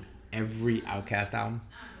appeared on every Outkast album?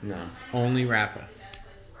 No. Only rapper.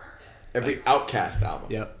 Every Outkast album?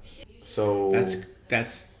 Yep. So...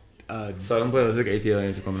 That's... So I'm playing like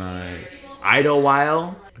ATL are coming on.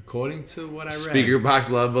 Idlewild. According to what I read. Speaker Box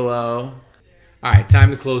Love Below. All right,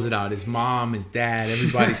 time to close it out. His mom, his dad,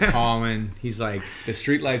 everybody's calling. He's like, the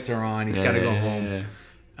street lights are on. He's got to go home.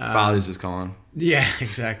 Father's is calling. Yeah,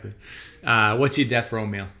 exactly. What's your death row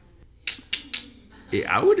meal?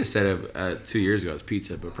 Yeah, I would have said it 2 years ago. It's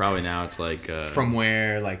pizza, but probably now it's like. From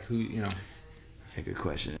where? Like who? Yeah, good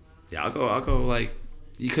question. Yeah, I'll go like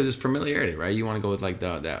because it's familiarity, right? You want to go with like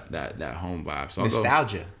that home vibe. So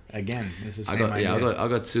nostalgia. Again, it's the same idea. I'll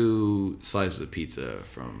go 2 slices of pizza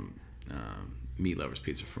from Meat Lovers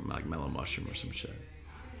Pizza from like Mellow Mushroom or some shit.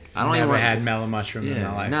 I don't never had Mellow Mushroom in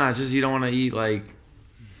my life. Nah, it's just you don't want to eat like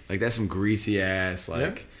that's some greasy ass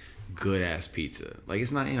good ass pizza. Like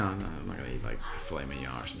it's not I'm not gonna eat like filet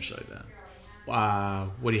mignon or some shit like that.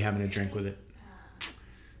 What are you having to drink with it?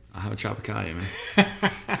 I'll have a Tropicana, man.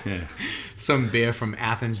 Yeah. Some beer from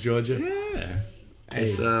Athens, Georgia. Yeah.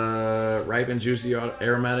 It's ripe and juicy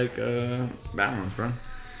aromatic balance, bro.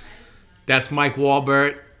 That's Mike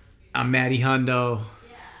Walbert. I'm Matty Hundo.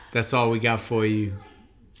 That's all we got for you.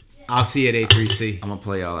 I'll see you at A3C. I'm gonna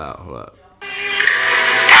play y'all out. Hold up.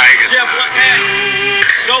 Chef, what's happening?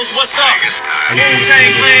 Ghost, what's up?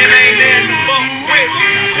 Wu-Tang Clan ain't nothing to fuck with.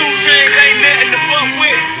 2 Chainz ain't nothing to fuck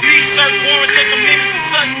with. Need search warrants cause them niggas is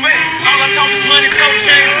suspect. All I talk is money, so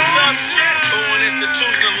change the subject. Born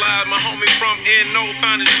institutionalized, my homie from N.O.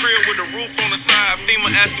 found his crib with a roof on the side. FEMA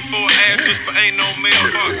asking for an address, but ain't no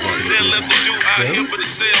mailbox. Then left the dude out here for the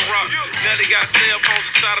cell rocks. Now they got cell phones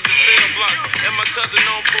inside of the cell blocks. And my cousin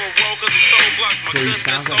on for a roll cause he sold blocks. My cousin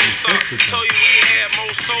that sold stock. Told you we had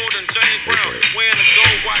more soul than James Brown. Wearing a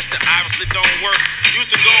gold watch that obviously don't work.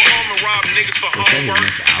 Used to go home and rob niggas for homework.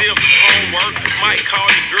 See if the phone work. Might call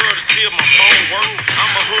your girl to see if my phone work.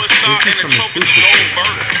 I'm a hood star and the trophy's a gold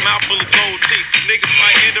bird. Mouth full of gold teeth. Niggas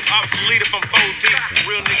might end up obsolete if I'm 4 deep.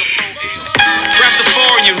 Real nigga 4 deep.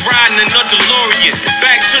 Rastafarian riding another DeLorean.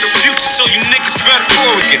 Back to the future so you niggas better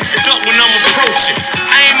orient. Duck when I'm approaching.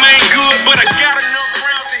 I ain't good but I got enough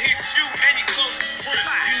rounds to hit you and your closest friend.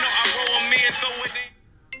 You know I roll a man throw it in.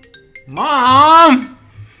 Mom!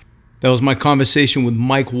 That was my conversation with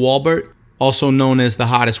Mike Walbert, also known as the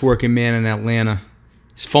hottest working man in Atlanta.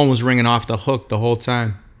 His phone was ringing off the hook the whole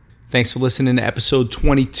time. Thanks for listening to episode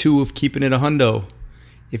 22 of Keeping It a Hundo.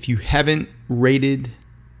 If you haven't rated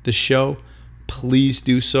the show, please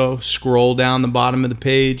do so. Scroll down the bottom of the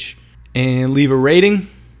page and leave a rating.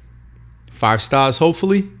 5 stars,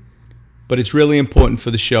 hopefully. But it's really important for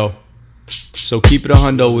the show. So keep it a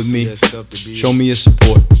hundo with me. Show me your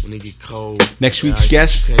support. Next week's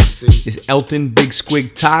guest is Elton Big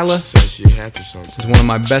Squig Tyler. He's one of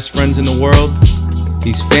my best friends in the world.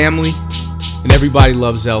 He's family. And everybody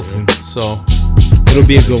loves Elton. So it'll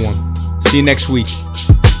be a good one. See you next week.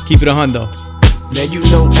 Keep it a hundo. Now you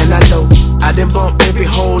know and I know I done bumped every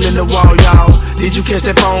hole in the wall, y'all. Did you catch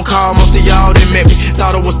that phone call? Most of y'all done met me.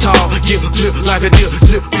 Thought it was tall, yeah, flip like a dip,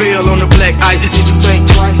 zip, fell on the black ice. Did you think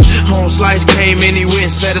twice? Home slice came in, he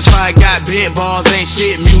went satisfied. Got bent bars, ain't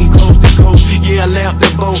shit, mutant coast to coast. Yeah, I lamped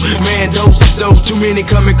the boat, man, those, too many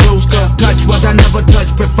coming close. Touch what I never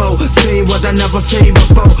touched before, seen what I never seen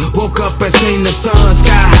before. Woke up and seen the sun,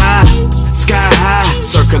 sky high,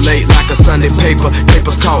 circulate like a Sunday paper.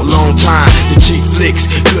 Papers caught long time, the cheap flicks,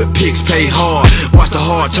 good pics pay hard. Watch the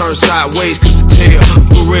heart turn sideways, cause the tail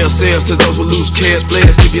put real sales to those who lose cares.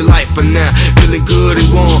 Players give you life for now, feeling good and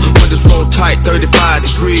warm. Windows roll tight, 35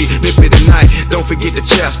 degrees, nip it at night. Don't forget the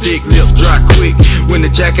chapstick, lips dry quick. When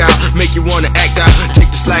the jack out, make you wanna act out.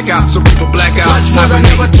 Take the slack out, so people black out. Touch what I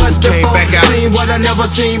never touched before, back out. Seen what I never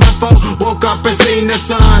seen before. Woke up and seen the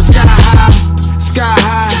sun, sky high, sky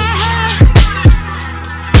high.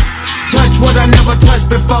 Touch what I never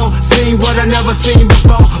touched before, seen what I never seen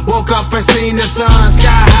before. Woke up and seen the sun,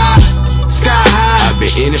 sky high, sky high. I've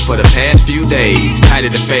been in it for the past few days, tight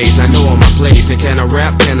of the face, I know on my place. Then can I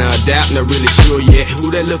rap, can I adapt, not really sure yet.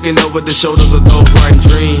 Who that looking over the shoulders of those bright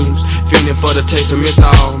dreams? Feeling for the taste of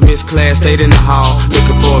menthol, Miss Class stayed in the hall.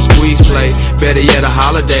 Looking for a squeeze play, better yet a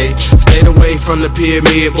holiday. Stayed away from the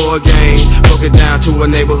pyramid board game. Broke it down to a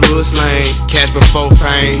neighborhood slang, cash before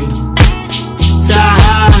fame. Sky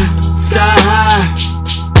high, sky high,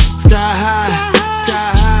 sky high.